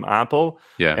 but from Apple.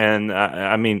 Yeah, and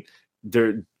I mean,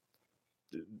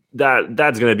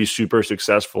 that's going to be super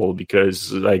successful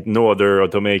because no other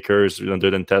automakers other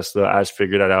than Tesla has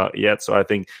figured that out yet. So I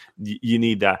think you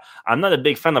need that. I'm not a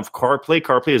big fan of CarPlay.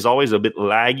 CarPlay is always a bit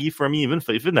laggy for me, even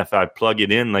if I plug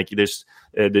it in. There's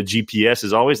the GPS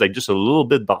is always just a little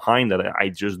bit behind that. I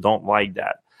just don't like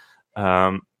that.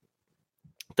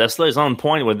 Tesla is on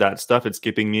point with that stuff. It's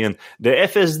keeping me in. The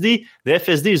FSD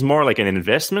is more like an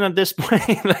investment at this point.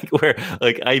 Where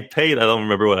I paid, I don't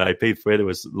remember what I paid for it. It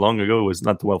was long ago. It was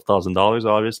not $12,000,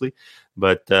 obviously.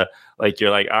 But you're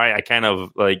all right, I kind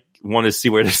of want to see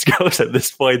where this goes at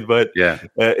this point. But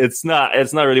it's not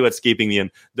really what's keeping me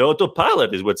in. The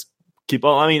autopilot is what's keep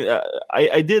on. I mean,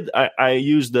 I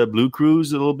used the Blue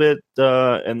Cruise a little bit,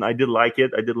 and I did like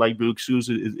it. I did like Blue Cruise.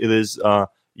 It is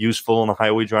useful on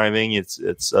highway driving. It's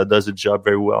does its job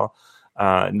very well.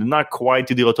 Not quite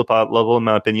to the autopilot level, in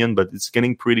my opinion, but it's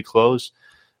getting pretty close.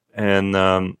 And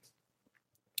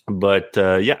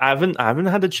yeah, I haven't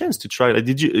had the chance to try it.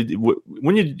 Did you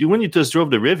when you test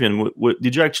drove the Rivian?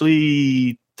 Did you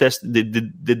actually test?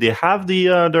 Did they have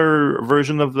their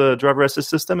version of the driver assist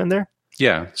system in there?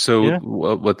 Yeah. So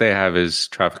what they have is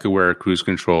traffic aware cruise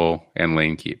control and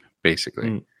lane keep,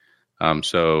 basically.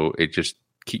 So it just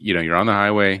you're on the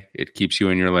highway, it keeps you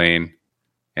in your lane,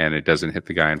 and it doesn't hit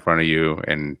the guy in front of you,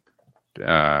 and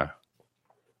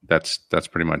that's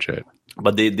pretty much it.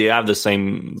 But they have the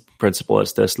same principle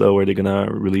as Tesla, where they're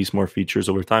gonna release more features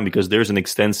over time because there's an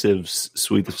extensive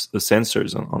suite of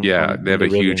sensors on they have a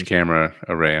Rivian. huge camera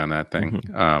array on that thing.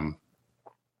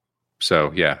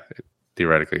 So yeah,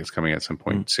 theoretically it's coming at some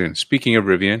point soon. Speaking of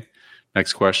Rivian,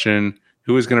 next question: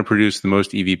 who is going to produce the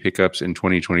most EV pickups in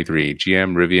 2023?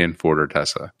 GM, Rivian, Ford, or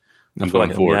Tesla? I'm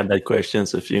going Ford. We had that question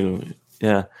a few.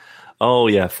 Yeah. Oh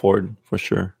yeah, Ford for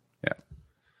sure.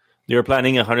 They're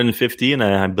planning 150, and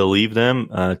I believe them.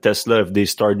 Tesla, if they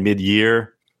start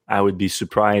mid-year, I would be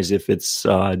surprised if it's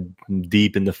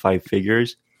deep in the 5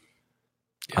 figures.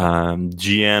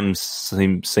 GM,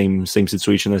 same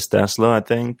situation as Tesla, I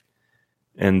think.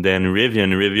 And then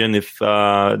Rivian, if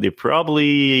they're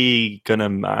probably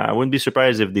gonna, I wouldn't be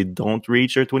surprised if they don't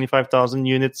reach their 25,000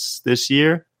 units this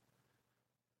year.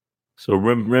 So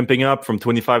ramping up from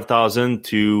 25,000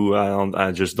 to,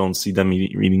 I just don't see them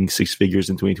reading 6 figures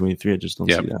in 2023. I just don't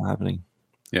see that happening.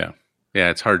 Yeah.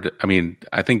 Yeah, it's hard.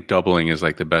 I think doubling is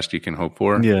like the best you can hope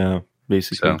for. Yeah,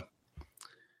 basically. So,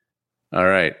 all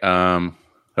right.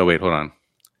 Oh, wait, hold on.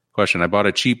 Question. I bought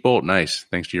a cheap Bolt. Nice.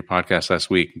 Thanks to your podcast last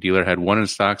week. Dealer had one in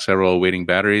stock, several awaiting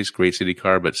batteries. Great city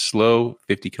car, but slow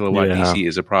 50 kilowatt DC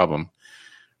is a problem.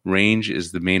 Range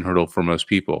is the main hurdle for most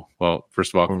people. Well,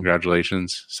 first of all,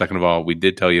 congratulations. Second of all, we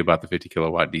did tell you about the 50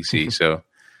 kilowatt DC, so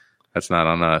that's not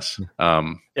on us.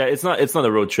 Yeah, it's not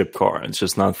a road trip car. It's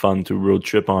just not fun to road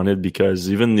trip on it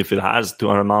because even if it has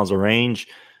 200 miles of range,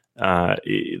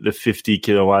 the 50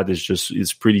 kilowatt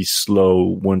it's pretty slow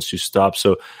once you stop.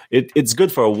 So it's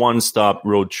good for a one-stop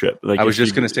road trip. Like I was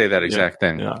just going to say that exact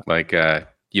thing. Yeah. Like,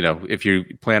 if you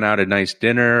plan out a nice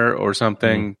dinner or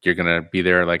something, you're going to be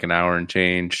there like an hour and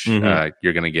change. You're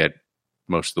going to get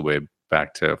most of the way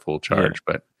back to full charge.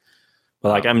 But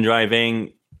like I'm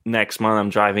driving next month, I'm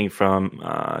driving from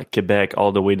Quebec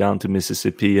all the way down to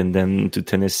Mississippi and then to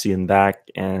Tennessee and back.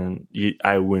 And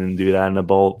I wouldn't do that in a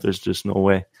Bolt. There's just no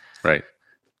way. Right.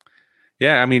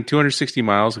 Yeah. 260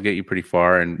 miles will get you pretty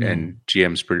far and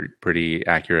GM's pretty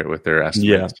accurate with their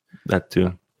estimates. Yeah, that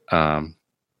too.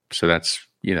 So that's,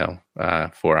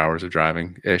 4 hours of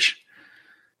driving ish.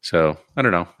 So I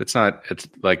don't know. It's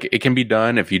like it can be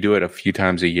done. If you do it a few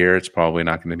times a year, it's probably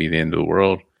not going to be the end of the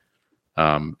world.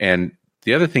 And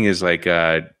the other thing is like,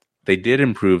 they did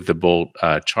improve the Bolt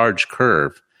charge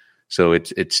curve. So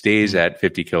it stays at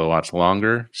 50 kilowatts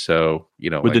longer. So,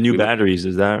 with the new batteries,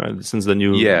 is that since the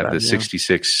new, the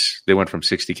 66, they went from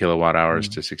 60 kilowatt hours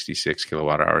to 66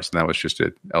 kilowatt hours. And that was just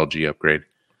an LG upgrade.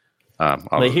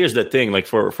 Here's the thing, like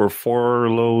for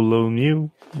low new,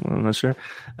 I'm not sure.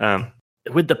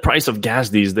 With the price of gas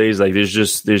these days, like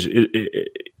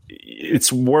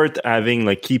it's worth having,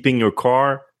 like keeping your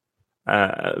car,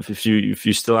 if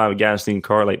you still have a gasoline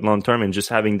car, like long term, and just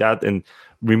having that and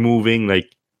removing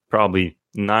like probably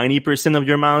 90% of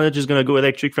your mileage is going to go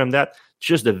electric from that.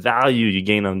 Just the value you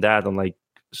gain on that, on like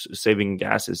saving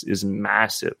gas is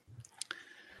massive.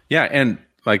 Yeah, and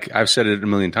like I've said it a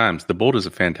million times, the Bolt is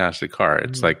a fantastic car.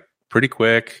 It's like pretty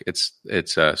quick. It's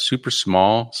super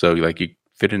small, so like you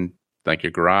fit in like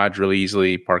your garage really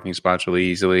easily, parking spots really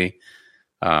easily.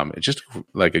 It's just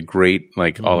like a great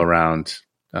all around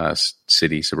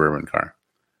city suburban car.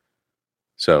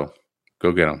 So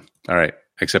go get them. All right,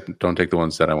 except don't take the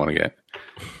ones that I want to get.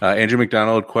 Andrew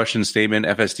McDonald, question statement: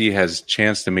 FSD has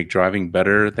chance to make driving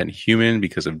better than human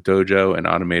because of Dojo and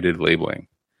automated labeling.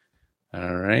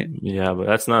 All right. Yeah, but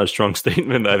that's not a strong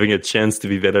statement, having a chance to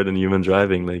be better than human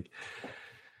driving. Like,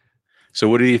 so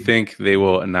what do you think they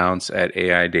will announce at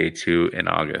AI Day 2 in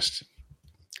August?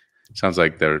 Sounds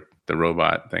like the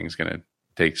robot thing's going to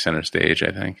take center stage,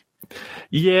 I think.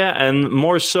 Yeah, and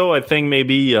more so, I think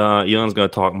maybe Elon's going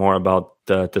to talk more about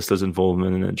Tesla's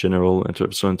involvement in a general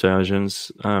artificial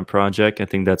intelligence project. I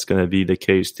think that's going to be the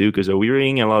case too, because we're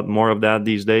hearing a lot more of that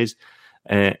these days.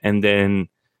 And then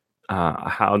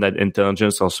how that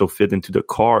intelligence also fit into the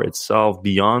car itself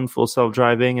beyond full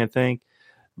self-driving, I think.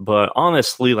 But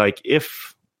honestly, like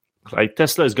if like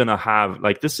Tesla is going to have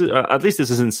like this is at least this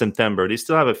is in September. They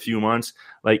still have a few months.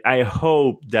 Like I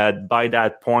hope that by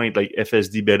that point, like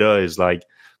FSD beta is like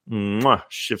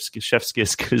chef's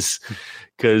kiss,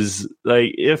 because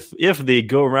like if they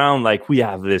go around like we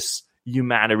have this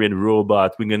humanitarian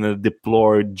robot, we're gonna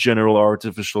deploy general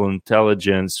artificial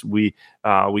intelligence, we're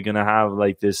gonna have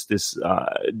like this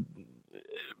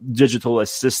digital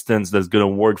assistants that's going to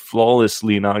work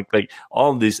flawlessly now, like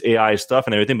all this AI stuff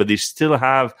and everything, but they still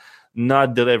have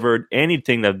not delivered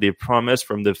anything that they promised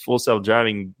from the full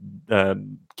self-driving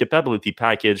capability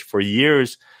package for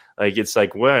years. Like it's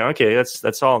like, well, okay,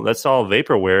 that's all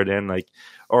vaporware then, like,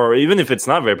 or even if it's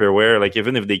not vaporware, like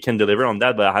even if they can deliver on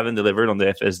that, but I haven't delivered on the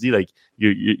FSD, like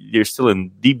you're still in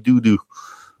deep doo-doo.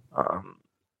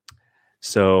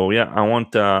 So yeah,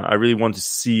 I really want to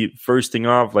see, first thing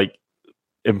off, like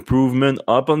improvement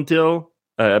up until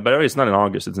by the way, it's not in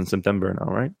August, it's in September now,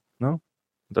 right? No,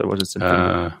 that wasn't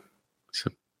September.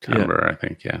 September, yeah. I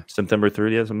think, yeah, September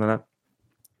 30th, something like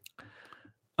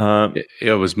that.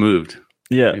 It was moved.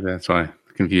 Yeah, maybe that's why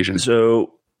confusion.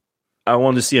 So I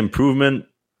want to see improvement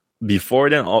before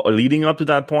then, leading up to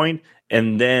that point,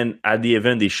 and then at the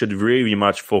event they should very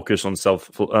much focus on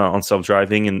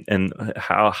self-driving and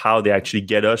how they actually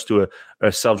get us to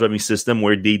a self-driving system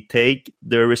where they take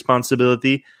their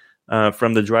responsibility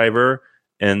from the driver,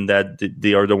 and that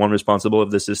they are the one responsible if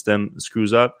the system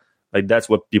screws up. Like that's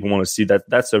what people want to see.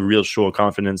 That's a real show of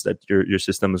confidence that your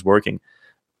system is working.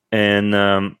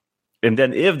 And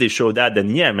then if they show that,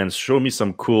 then yeah, man, show me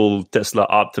some cool Tesla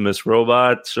Optimus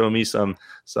robot. Show me some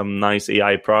nice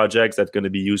AI projects that's going to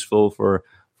be useful for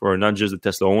not just the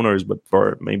Tesla owners, but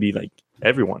for maybe like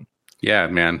everyone. Yeah,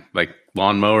 man, like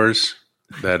lawnmowers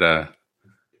that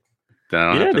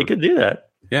they could do that.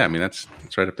 Yeah, I mean that's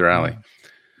right up their alley.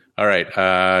 All right,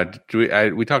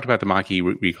 we talked about the Mach-E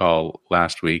recall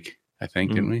last week, I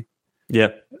think, didn't we? Yeah.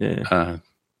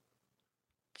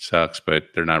 Sucks, but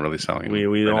they're not really selling.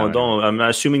 We don't. I'm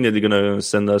assuming that they're gonna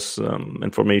send us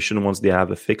information once they have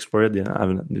a fix for it. Yeah,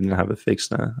 didn't have a fix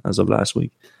as of last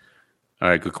week. All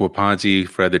right, Ponzi,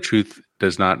 Fred. The truth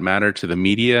does not matter to the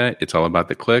media. It's all about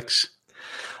the clicks.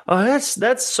 Oh,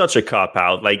 that's such a cop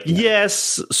out. Like,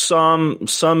 yes, some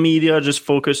media just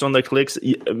focus on the clicks.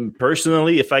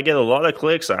 Personally, if I get a lot of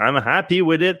clicks, I'm happy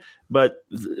with it. But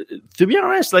to be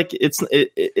honest, like it's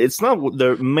not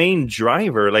the main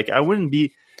driver. Like I wouldn't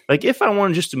be. Like, if I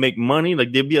wanted just to make money,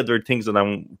 like, there'd be other things that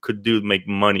I could do to make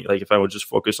money. Like, if I would just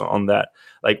focus on that.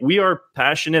 Like, we are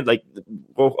passionate. Like,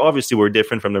 well, obviously, we're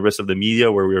different from the rest of the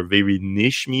media where we're very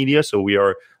niche media. So we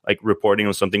are, like, reporting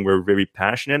on something we're very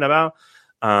passionate about.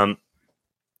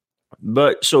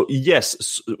 But, so,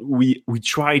 yes, we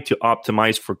try to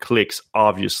optimize for clicks,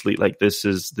 obviously. Like, this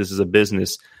is a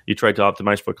business. You try to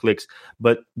optimize for clicks.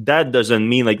 But that doesn't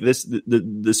mean, like, this,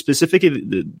 the specific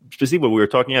what we were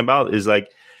talking about is,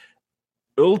 like,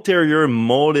 ulterior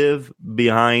motive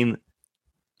behind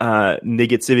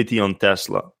negativity on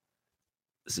Tesla.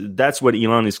 So that's what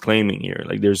Elon is claiming here.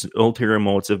 Like there's ulterior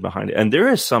motive behind it, and there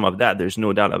is some of that. There's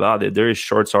no doubt about it. There is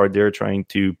shorts out there trying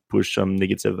to push some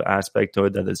negative aspect to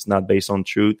it that is not based on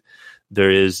truth. There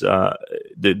is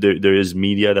there is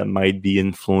media that might be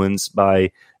influenced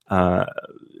by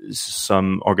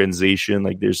some organization,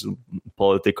 like there's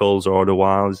politicals or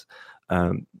otherwise.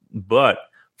 But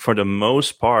for the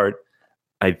most part,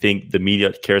 I think the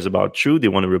media cares about truth. They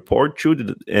want to report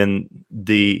truth, and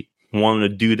they want to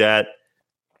do that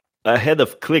ahead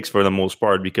of clicks for the most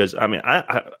part. Because I mean,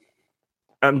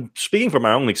 I'm speaking from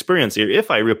my own experience here.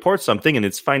 If I report something and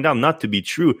it's found out not to be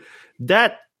true,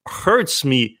 that hurts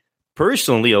me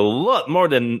personally a lot more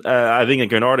than having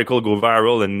like an article go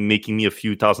viral and making me a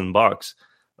few $1,000.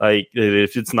 Like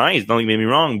if it's nice, don't get me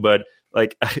wrong, but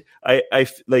like I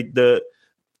like the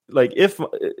like if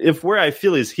where I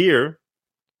feel is here.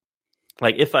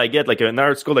 Like, if I get, like, an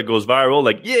article that goes viral,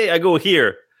 like, yeah, I go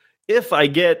here. If I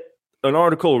get an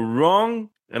article wrong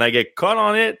and I get caught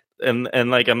on it and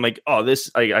like, I'm like, oh,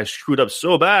 this, I screwed up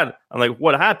so bad. I'm like,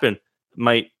 what happened?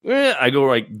 I go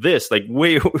like this, like,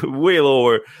 way, way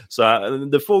lower. So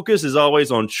the focus is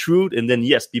always on truth. And then,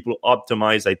 yes, people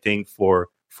optimize, I think, for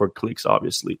clicks,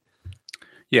 obviously.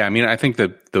 Yeah, I mean, I think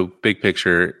the big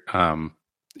picture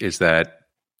is that,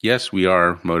 yes, we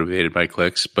are motivated by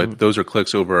clicks, but those are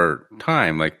clicks over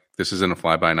time. Like this isn't a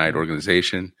fly-by-night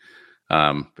organization.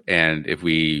 And if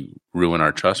we ruin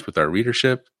our trust with our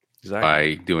readership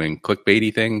by doing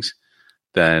clickbaity things,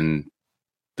 then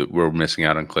we're missing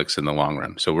out on clicks in the long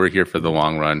run. So we're here for the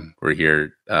long run. We're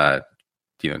here, to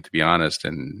be honest,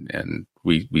 and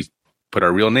we put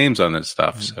our real names on this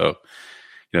stuff. So,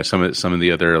 some of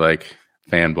the other like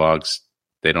fan blogs,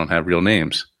 they don't have real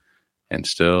names, and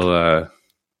still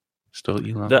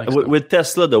Elon with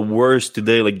Tesla, the worst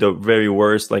today, like the very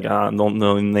worst, like I don't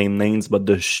know name names, but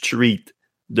the street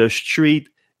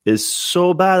is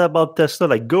so bad about Tesla.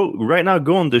 Like, go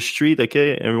on the street,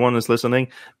 okay? Everyone is listening,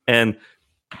 and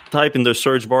type in the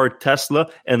search bar Tesla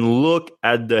and look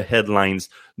at the headlines.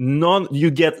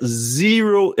 You get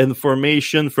zero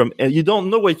information from, and you don't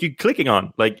know what you're clicking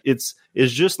on. Like, it's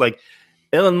just like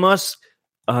Elon Musk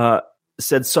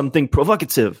said something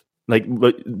provocative. Like,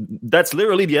 but that's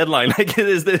literally the headline. Like,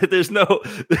 there's no,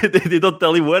 they don't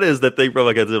tell you what is that thing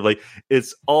provocative. Like,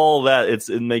 it's all that.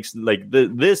 It makes like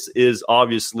this is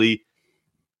obviously,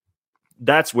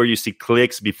 that's where you see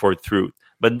clicks before truth.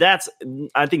 But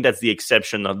I think that's the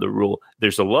exception of the rule.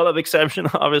 There's a lot of exception,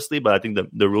 obviously, but I think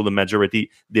the rule, the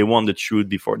majority, they want the truth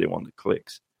before they want the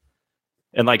clicks.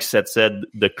 And like Seth said,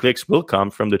 the clicks will come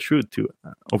from the truth too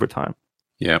over time.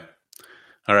 Yeah.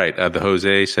 All right. The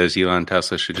Jose says Elon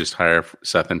Tesla should just hire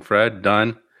Seth and Fred.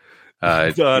 Done.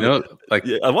 At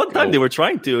one time they were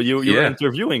trying to. You were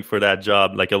interviewing for that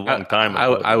job like a long time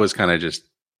ago. I was kind of just.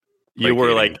 You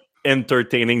were like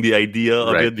entertaining the idea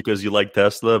of it because you like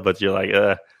Tesla, but you're like,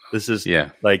 this is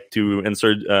like to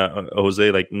insert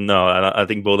Jose. Like, no, I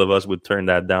think both of us would turn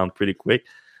that down pretty quick.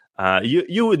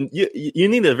 You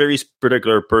need a very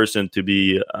particular person to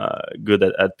be good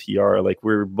at PR. Like,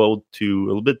 we're both a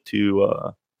little bit too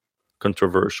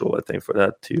controversial, I think, for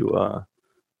that to.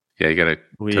 You got to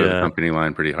toe the company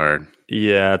line pretty hard.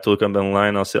 Yeah, toe the company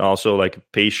line. I'll say also like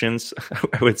patience.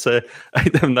 I would say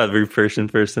I'm not a very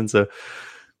patient person, so.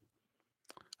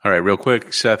 All right, real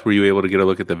quick, Seth, were you able to get a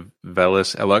look at the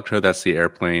Velis Electro? That's the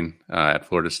airplane at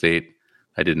Florida State.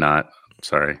 I did not.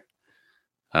 Sorry.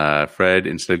 Fred,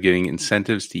 instead of giving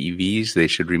incentives to EVs, they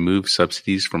should remove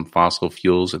subsidies from fossil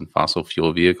fuels and fossil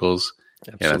fuel vehicles.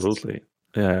 Absolutely.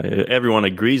 Yeah, everyone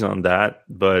agrees on that.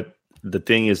 But the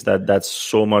thing is that's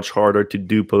so much harder to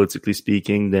do, politically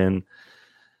speaking, than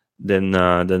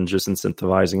just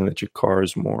incentivizing electric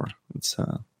cars more. It's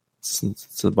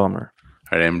a bummer.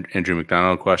 All right, Andrew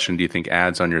McDonald question. Do you think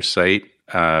ads on your site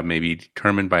may be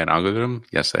determined by an algorithm?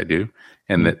 Yes, I do.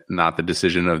 And that not the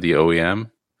decision of the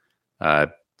OEM. The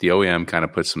OEM kind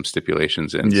of puts some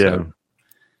stipulations in. Yeah. So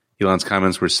Elon's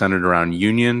comments were centered around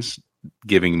unions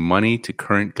giving money to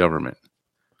current government.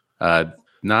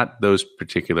 Not those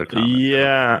particular comments.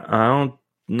 Yeah, I don't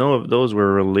know if those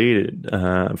were related.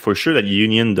 For sure that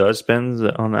union does spend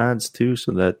on ads too,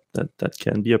 so that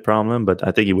can be a problem. But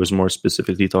I think he was more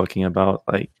specifically talking about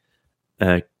like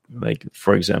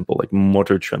for example, like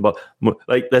Motor Trend. But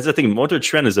like that's the thing, Motor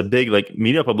Trend is a big like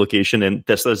media publication, and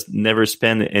Tesla's never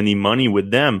spent any money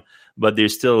with them, but they're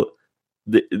still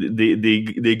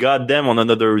they got them on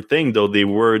another thing, though. They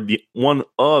were the one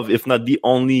of, if not the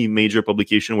only major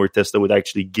publication where Tesla would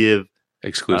actually give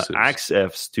exclusive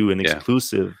access to an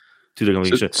exclusive to the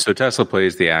publication. So Tesla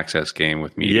plays the access game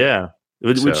with media. Yeah,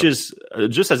 which is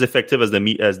just as effective as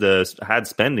the ad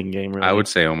spending game. Really. I would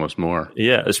say almost more.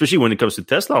 Yeah, especially when it comes to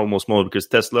Tesla, almost more, because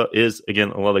Tesla is, again,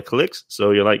 a lot of clicks.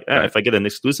 So you're like, if I get an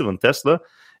exclusive on Tesla,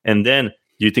 and then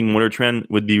do you think Motor Trend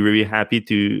would be really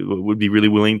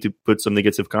willing to put some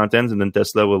negative content, and then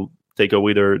Tesla will take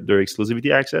away their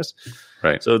exclusivity access?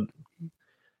 Right. So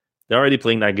they're already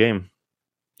playing that game.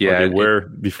 Yeah, they were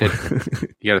before.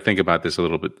 You got to think about this a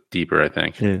little bit deeper, I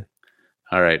think. Yeah.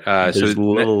 All right. There's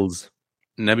levels.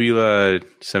 Nebula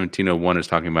 1701 is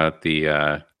talking about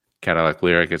the Cadillac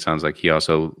Lyriq. It sounds like he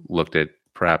also looked at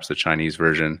perhaps the Chinese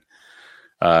version.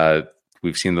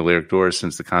 We've seen the Lyriq doors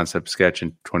since the concept sketch in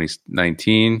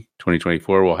 2019.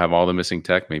 2024, we'll have all the missing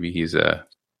tech. Maybe he's a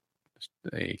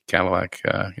Cadillac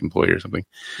employee or something.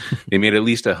 They made at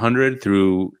least 100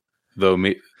 through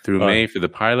May for the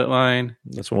pilot line.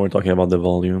 That's when we're talking about the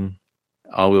volume.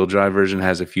 All-wheel drive version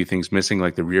has a few things missing,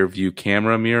 like the rear view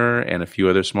camera mirror and a few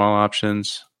other small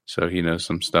options. So he knows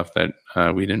some stuff that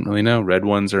we didn't really know. Red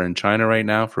ones are in China right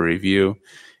now for review.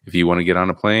 If you want to get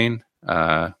on a plane,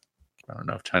 I don't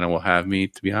know if China will have me,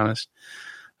 to be honest.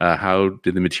 How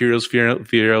did the materials feel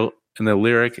in the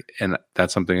Lyriq? And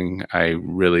that's something I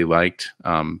really liked.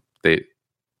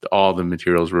 All the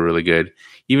materials were really good.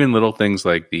 Even little things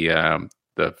like the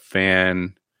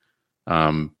fan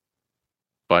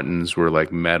buttons were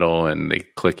like metal and they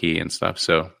clicky and stuff.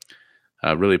 So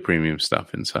really premium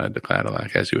stuff inside the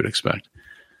Cadillac, as you would expect.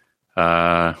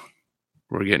 We're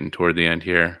getting toward the end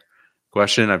here.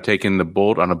 Question: I've taken the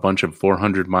Bolt on a bunch of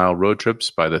 400-mile road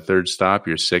trips. By the third stop,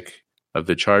 you're sick of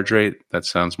the charge rate. That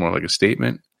sounds more like a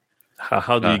statement.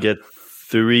 How do you get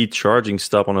 3 charging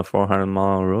stop on a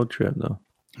 400-mile road trip, though?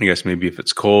 I guess maybe if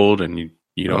it's cold and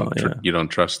you don't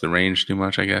trust the range too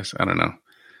much. I guess I don't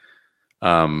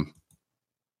know.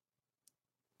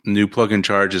 New plug-in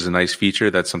charge is a nice feature.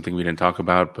 That's something we didn't talk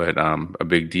about, but a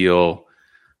big deal.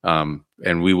 And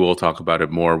we will talk about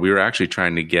it more. We were actually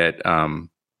trying to get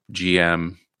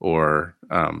GM or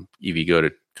EVgo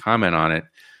to comment on it.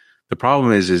 The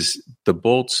problem is the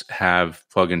Bolts have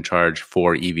plug and charge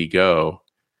for EVgo,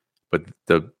 but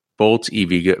the Bolts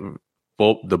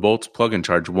plug and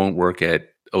charge won't work at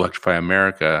Electrify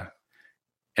America,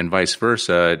 and vice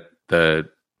versa. The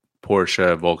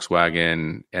Porsche,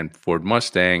 Volkswagen, and Ford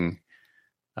Mustang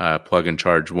plug and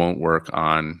charge won't work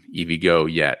on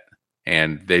EVgo yet.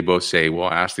 And they both say, well,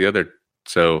 ask the other.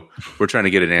 So we're trying to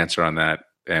get an answer on that.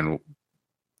 And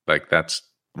like, that's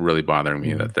really bothering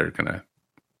me that they're going to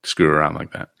screw around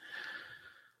like that.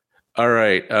 All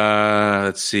right.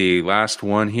 Let's see. Last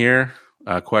one here.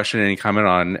 Question: any comment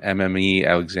on MME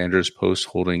Alexandra's post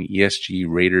holding ESG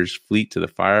Raiders fleet to the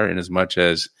fire, in as much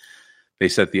as they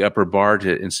set the upper bar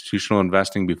to institutional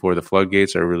investing before the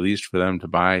floodgates are released for them to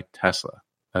buy Tesla?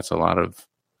 That's a lot of.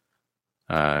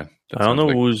 I don't know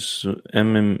who's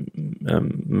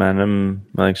Madam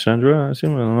Alexandra. I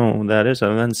don't know who that is. I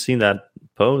haven't seen that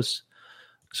post.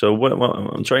 So what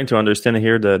I'm trying to understand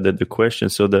here the question.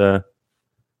 So the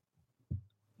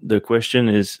question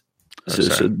is.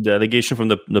 So the allegation from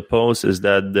the post is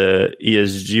that the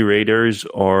ESG raiders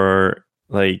are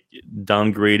like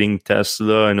downgrading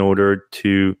Tesla in order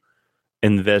to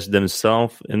invest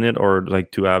themselves in it, or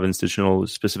like to have institutional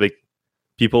specific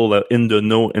people that in the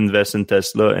know invest in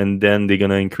Tesla, and then they're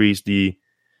gonna increase the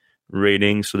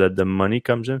rating so that the money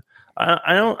comes in.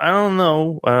 I don't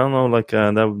know. Like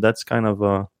that's kind of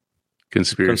a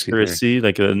conspiracy,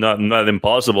 like not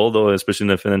impossible though, especially in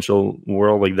the financial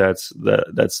world. Like that's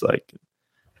like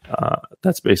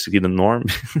that's basically the norm.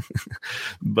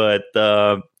 But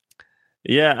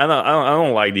yeah, I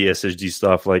don't like the SSG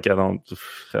stuff. Like I don't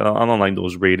like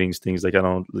those ratings things. Like I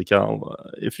don't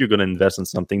if you're gonna invest in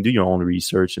something, do your own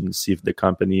research and see if the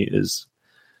company is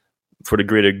for the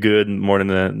greater good more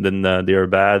than they are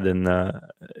bad, and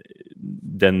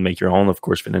then make your own, of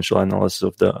course, financial analysis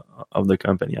of the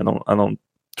company. I don't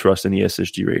trust any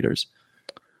SSG raters.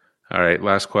 All right,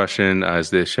 last question: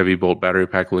 is the Chevy Bolt battery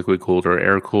pack liquid cooled or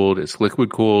air cooled? It's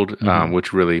liquid cooled,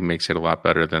 which really makes it a lot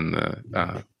better than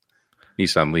the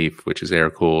Nissan Leaf, which is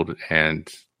air cooled,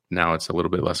 and now it's a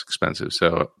little bit less expensive.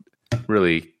 So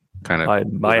really, kind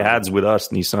of buy ads with us,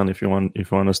 Nissan, if you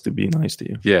want us to be nice to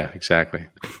you. Yeah, exactly.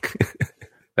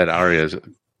 That Aria is,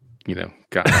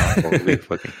 got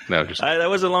looking. No, just that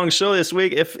was a long show this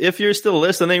week. If you're still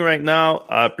listening right now,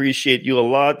 I appreciate you a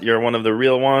lot. You're one of the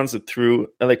real ones, a true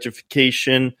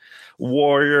electrification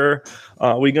warrior.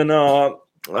 We're gonna.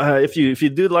 If you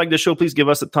do like the show, please give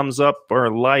us a thumbs up or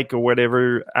a like or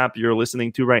whatever app you're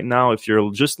listening to right now. If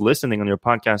you're just listening on your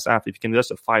podcast app, if you can give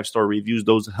us a 5-star reviews,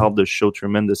 those help the show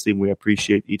tremendously. We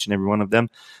appreciate each and every one of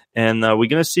them. And we're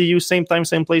going to see you same time,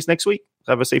 same place next week.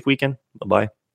 Have a safe weekend. Bye-bye.